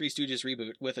gritty Three Stooges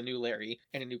reboot with a new Larry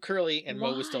and a new Curly, and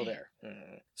Moe was still there.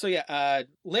 So yeah,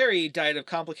 Larry died of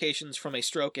complications from a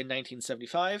stroke in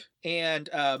 1975, and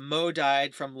Moe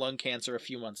died from lung cancer a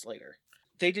few months later.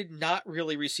 They did not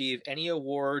really receive any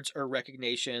awards or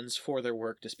recognitions for their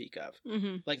work to speak of.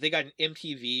 Mm-hmm. They got an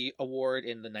MTV award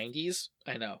in the 90s.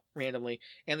 I know, randomly.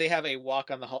 And they have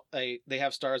they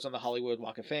have stars on the Hollywood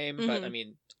Walk of Fame, but I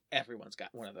mean, everyone's got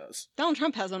one of those. Donald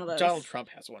Trump has one of those. Donald Trump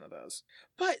has one of those.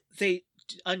 But they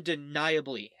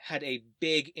undeniably had a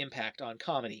big impact on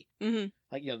comedy. Mm-hmm.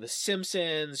 The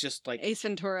Simpsons, just Ace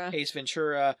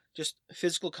Ventura, just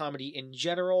physical comedy in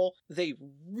general. They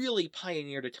really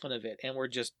pioneered a ton of it, and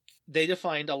they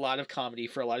defined a lot of comedy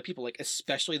for a lot of people,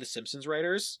 especially the Simpsons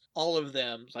writers. All of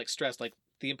them stressed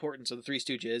the importance of the Three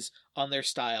Stooges on their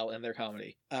style and their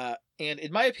comedy. And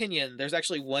in my opinion, there's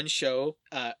actually one show,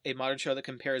 a modern show that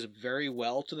compares very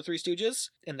well to the Three Stooges,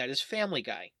 and that is Family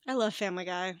Guy. I love Family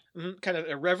Guy. Kind of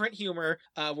irreverent humor,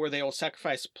 where they will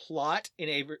sacrifice plot and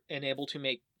able to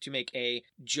make a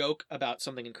joke about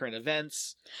something in current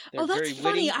events. They're that's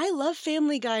funny. witty. I love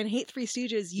Family Guy and hate Three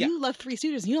Stooges. You love Three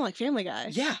Stooges and you don't like Family Guy.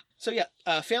 Yeah. So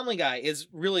yeah, Family Guy is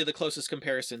really the closest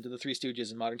comparison to the Three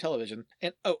Stooges in modern television.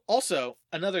 And also,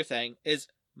 another thing is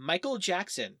Michael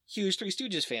Jackson, huge Three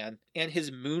Stooges fan, and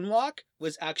his moonwalk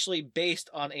was actually based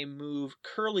on a move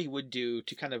Curly would do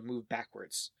to kind of move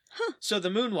backwards. Huh. So the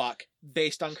moonwalk,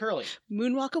 based on Curly.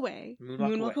 Moonwalk away.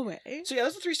 Moonwalk away. So yeah,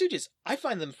 that's the Three Stooges. I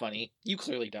find them funny. You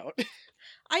clearly don't.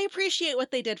 I appreciate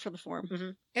what they did for the form. Mm-hmm.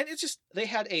 And it's just, they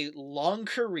had a long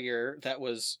career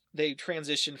they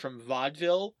transitioned from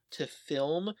vaudeville to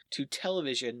film to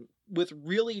television with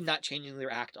really not changing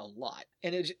their act a lot.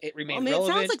 And it remained relevant.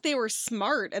 It sounds like they were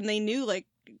smart and they knew,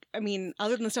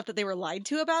 other than the stuff that they were lied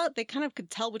to about, they kind of could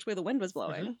tell which way the wind was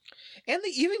blowing. Mm-hmm. And they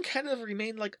even kind of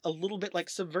remained a little bit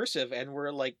subversive and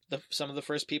were some of the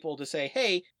first people to say,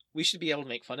 hey, we should be able to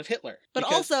make fun of Hitler. But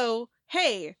also,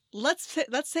 hey, let's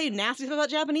say nasty stuff about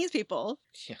Japanese people.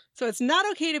 Yeah. So it's not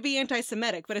okay to be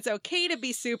anti-Semitic, but it's okay to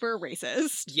be super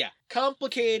racist. Yeah,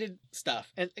 complicated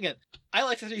stuff. And again, I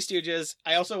like the Three Stooges.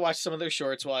 I also watched some of their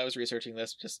shorts while I was researching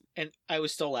this, and I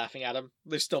was still laughing at them.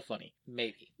 They're still funny,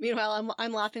 maybe. Meanwhile,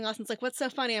 I'm laughing. Austin's like, "What's so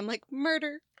funny?" I'm like,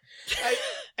 "Murder."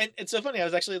 And it's so funny.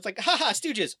 It's like, haha,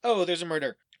 Stooges. Oh, there's a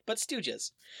murder, but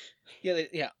Stooges. Yeah,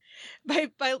 yeah. By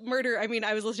murder, I mean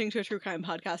I was listening to a true crime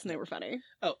podcast and they were funny.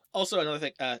 Oh, also another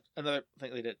thing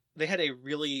they did. They had a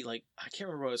really, like, I can't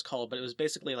remember what it was called, but it was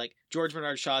basically like George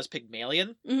Bernard Shaw's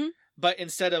Pygmalion. Mm-hmm. But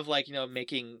instead of, like,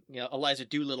 making, Eliza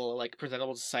Doolittle, like,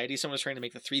 presentable to society, someone was trying to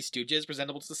make the Three Stooges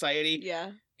presentable to society.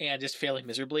 Yeah. And just failing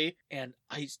miserably. And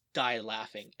I die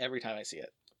laughing every time I see it.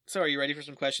 So are you ready for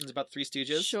some questions about the Three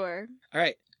Stooges? Sure. All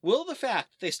right. Will the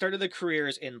fact that they started their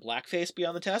careers in blackface be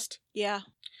on the test? Yeah.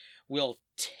 Will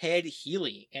Ted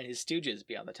Healy and his Stooges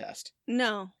be on the test?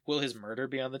 No. Will his murder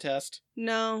be on the test?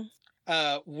 No.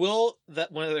 Will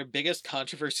that one of their biggest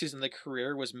controversies in their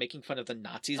career was making fun of the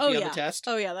Nazis be on the test?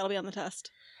 Oh yeah, that'll be on the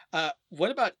test.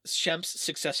 What about Shemp's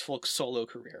successful solo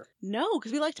career? No,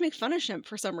 because we like to make fun of Shemp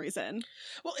for some reason.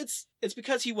 Well, it's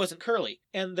because he wasn't curly.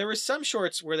 And there were some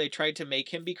shorts where they tried to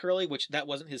make him be curly, which that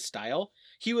wasn't his style.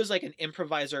 He was like an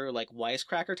improviser, like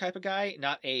wisecracker type of guy,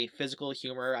 not a physical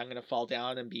humor, I'm gonna fall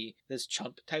down and be this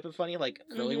chump type of funny like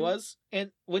Curly was.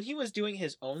 And when he was doing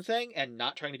his own thing and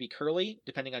not trying to be curly,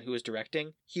 depending on who was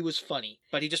directing, he was funny,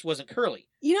 but he just wasn't curly.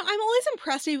 You know, I'm always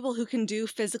impressed with people who can do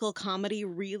physical comedy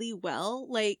really well.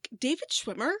 Like David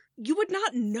Schwimmer, you would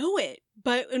not know it.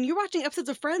 But when you're watching episodes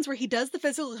of Friends where he does the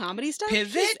physical comedy stuff,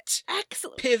 Pivot!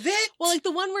 Excellent. Pivot! Well, like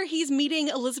the one where he's meeting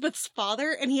Elizabeth's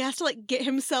father and he has to like get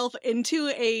himself into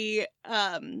a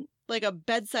like a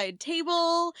bedside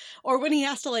table, or when he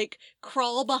has to like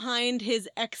crawl behind his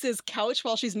ex's couch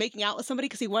while she's making out with somebody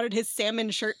because he wanted his salmon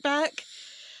shirt back.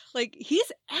 Like, he's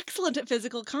excellent at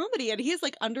physical comedy, and he's,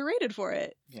 like, underrated for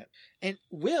it. Yeah. And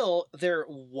will their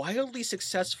wildly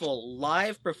successful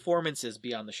live performances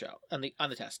be on the show, on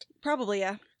the test? Probably,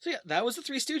 yeah. So yeah, that was the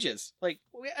Three Stooges. Like,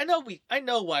 I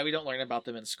know why we don't learn about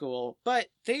them in school, but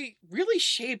they really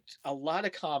shaped a lot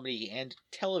of comedy and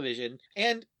television,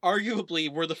 and arguably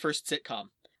were the first sitcom.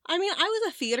 I mean, I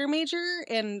was a theater major,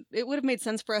 and it would have made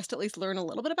sense for us to at least learn a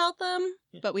little bit about them,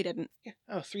 but we didn't. Yeah.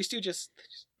 Oh, Three Stooges.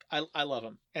 I love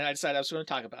them, and I decided I was going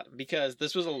to talk about them because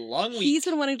this was a long week. He's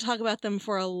been wanting to talk about them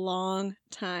for a long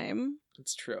time.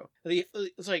 It's true.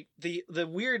 It's like the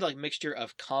weird like mixture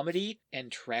of comedy and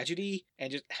tragedy,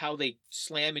 and just how they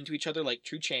slam into each other like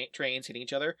true trains hitting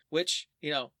each other, which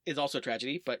is also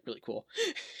tragedy, but really cool.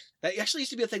 That actually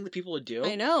used to be a thing that people would do.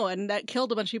 I know, and that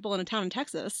killed a bunch of people in a town in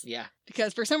Texas. Yeah,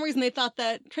 because for some reason they thought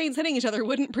that trains hitting each other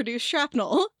wouldn't produce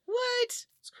shrapnel. What?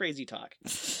 It's crazy talk.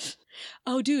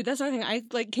 Oh, dude, that's another thing.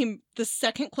 I came the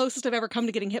second closest I've ever come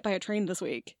to getting hit by a train this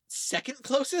week. Second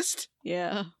closest?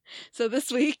 Yeah. So this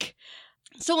week,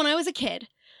 when I was a kid,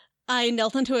 I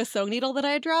knelt into a sewing needle that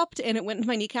I had dropped, and it went into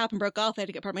my kneecap and broke off. I had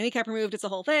to get part of my kneecap removed. It's a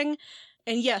whole thing.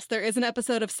 And yes, there is an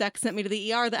episode of Sex Sent Me to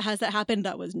the ER that has that happen.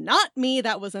 That was not me.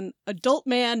 That was an adult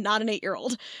man, not an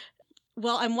 8-year-old.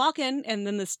 Well, I'm walking, and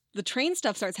then the train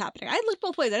stuff starts happening. I looked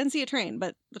both ways. I didn't see a train,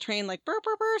 but the train, like, burr,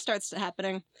 burr, burr, starts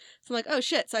happening. So I'm like, oh,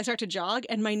 shit. So I start to jog,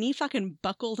 and my knee fucking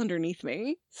buckled underneath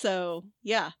me. So,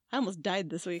 yeah, I almost died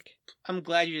this week. I'm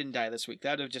glad you didn't die this week.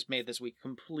 That would have just made this week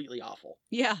completely awful.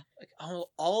 Yeah. Like,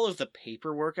 all of the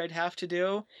paperwork I'd have to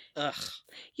do. Ugh.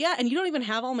 Yeah, and you don't even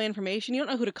have all my information. You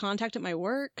don't know who to contact at my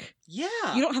work.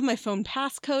 Yeah. You don't have my phone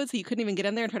passcode, so you couldn't even get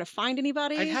in there and try to find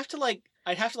anybody. I'd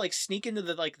have to sneak into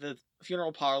the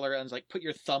funeral parlor and like put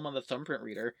your thumb on the thumbprint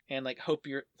reader and hope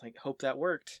that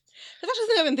worked. That's actually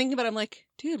something I've been thinking about. I'm like,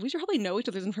 dude, we should probably know each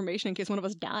other's information in case one of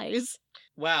us dies.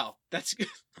 Wow, that's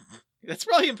that's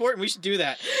probably important. We should do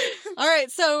that. All right,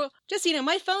 so just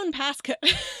my phone passcode.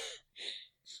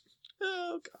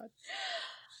 Oh God.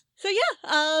 So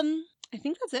yeah, I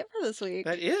think that's it for this week.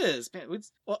 That is, man.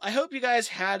 Well, I hope you guys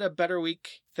had a better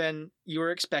week than you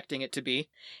were expecting it to be.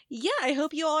 Yeah, I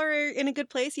hope you all are in a good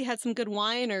place. You had some good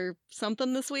wine or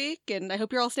something this week, and I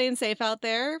hope you're all staying safe out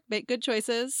there. Make good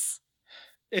choices.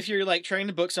 If you're trying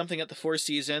to book something at the Four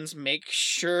Seasons, make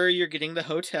sure you're getting the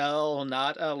hotel,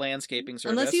 not a landscaping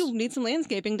service. Unless you need some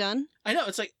landscaping done. I know.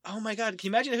 It's like, oh my God. Can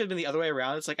you imagine if it had been the other way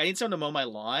around? It's like, I need someone to mow my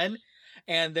lawn.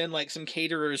 And then some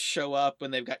caterers show up when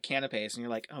they've got canapes, and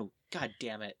you're like, "Oh, God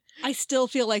damn it!" I still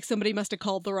feel like somebody must have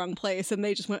called the wrong place, and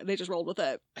they just rolled with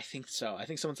it. I think so. I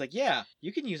think someone's like, "Yeah,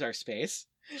 you can use our space."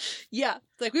 Yeah,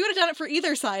 we would have done it for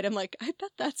either side. I'm like, I bet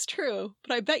that's true,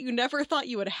 but I bet you never thought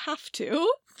you would have to.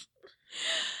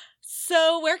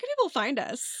 So where can people find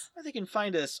us? They can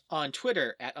find us on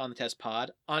Twitter at OnTheTestPod,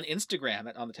 on Instagram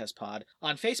at OnTheTestPod,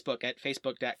 on Facebook at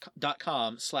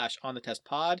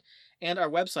facebook.com/OnTheTestPod, and our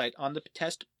website on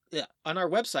our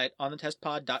website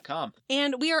OnTheTestPod.com.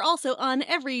 And we are also on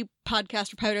every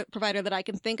podcast provider that I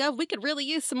can think of. We could really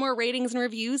use some more ratings and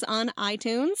reviews on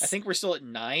iTunes. I think we're still at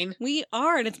 9. We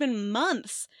are, and it's been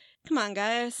months. Come on,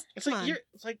 guys. It's Come like on.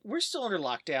 it's like we're still under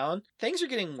lockdown. Things are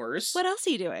getting worse. What else are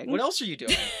you doing? What else are you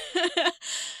doing?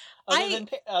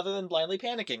 Other than blindly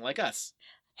panicking like us.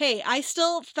 Hey, I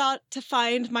still thought to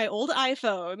find my old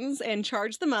iPhones and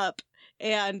charge them up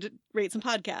and rate some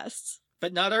podcasts.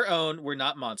 But not our own. We're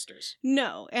not monsters.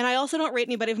 No, and I also don't rate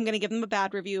anybody if I'm going to give them a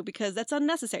bad review because that's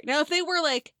unnecessary. Now, if they were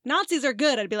like, Nazis are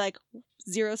good, I'd be like,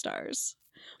 0 stars.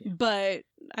 Yeah. But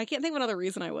I can't think of another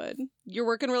reason I would. You're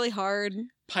working really hard.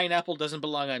 Pineapple doesn't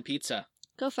belong on pizza.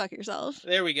 Go fuck yourself.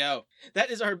 There we go. I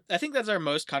think that's our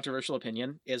most controversial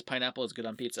opinion, is pineapple is good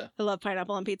on pizza. I love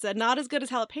pineapple on pizza. Not as good as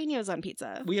jalapenos on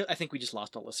pizza. I think we just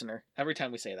lost a listener every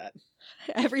time we say that.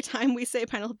 Every time we say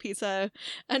pineapple pizza,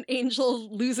 an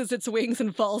angel loses its wings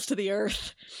and falls to the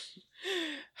earth.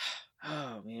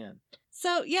 Oh, man.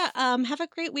 So, yeah, have a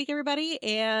great week, everybody,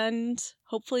 and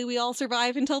hopefully we all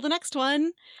survive until the next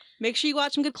one. Make sure you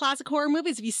watch some good classic horror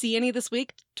movies. If you see any this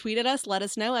week, tweet at us, let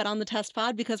us know at On The Test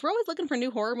Pod, because we're always looking for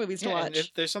new horror movies to watch. And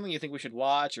if there's something you think we should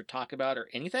watch or talk about or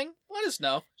anything, let us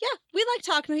know. Yeah, we like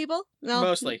talking to people. No,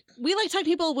 Mostly. We like talking to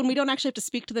people when we don't actually have to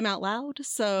speak to them out loud,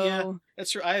 so... Yeah,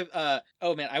 that's true. I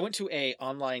went to a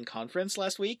online conference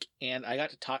last week, and I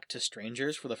got to talk to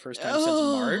strangers for the first time since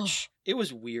March. It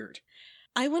was weird.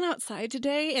 I went outside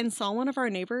today and saw one of our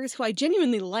neighbors who I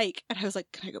genuinely like, and I was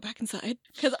like, can I go back inside?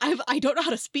 Because I don't know how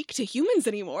to speak to humans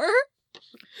anymore.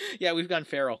 Yeah, we've gone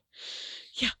feral.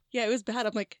 Yeah, it was bad.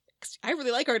 I'm like, I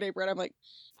really like our neighbor, and I'm like,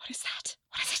 what is that?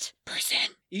 What is it?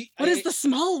 Person. What is the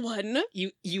small one?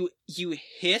 You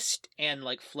hissed and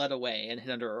like fled away and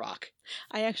hid under a rock.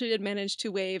 I actually did manage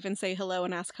to wave and say hello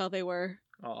and ask how they were.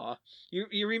 Aw,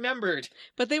 you remembered.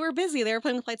 But they were busy. They were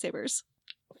playing with lightsabers.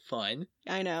 Fun.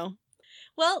 I know.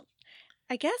 Well,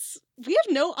 I guess we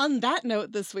have no on that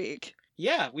note this week.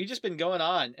 Yeah, we've just been going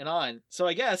on and on. So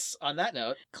I guess, on that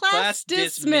note... Class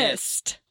dismissed.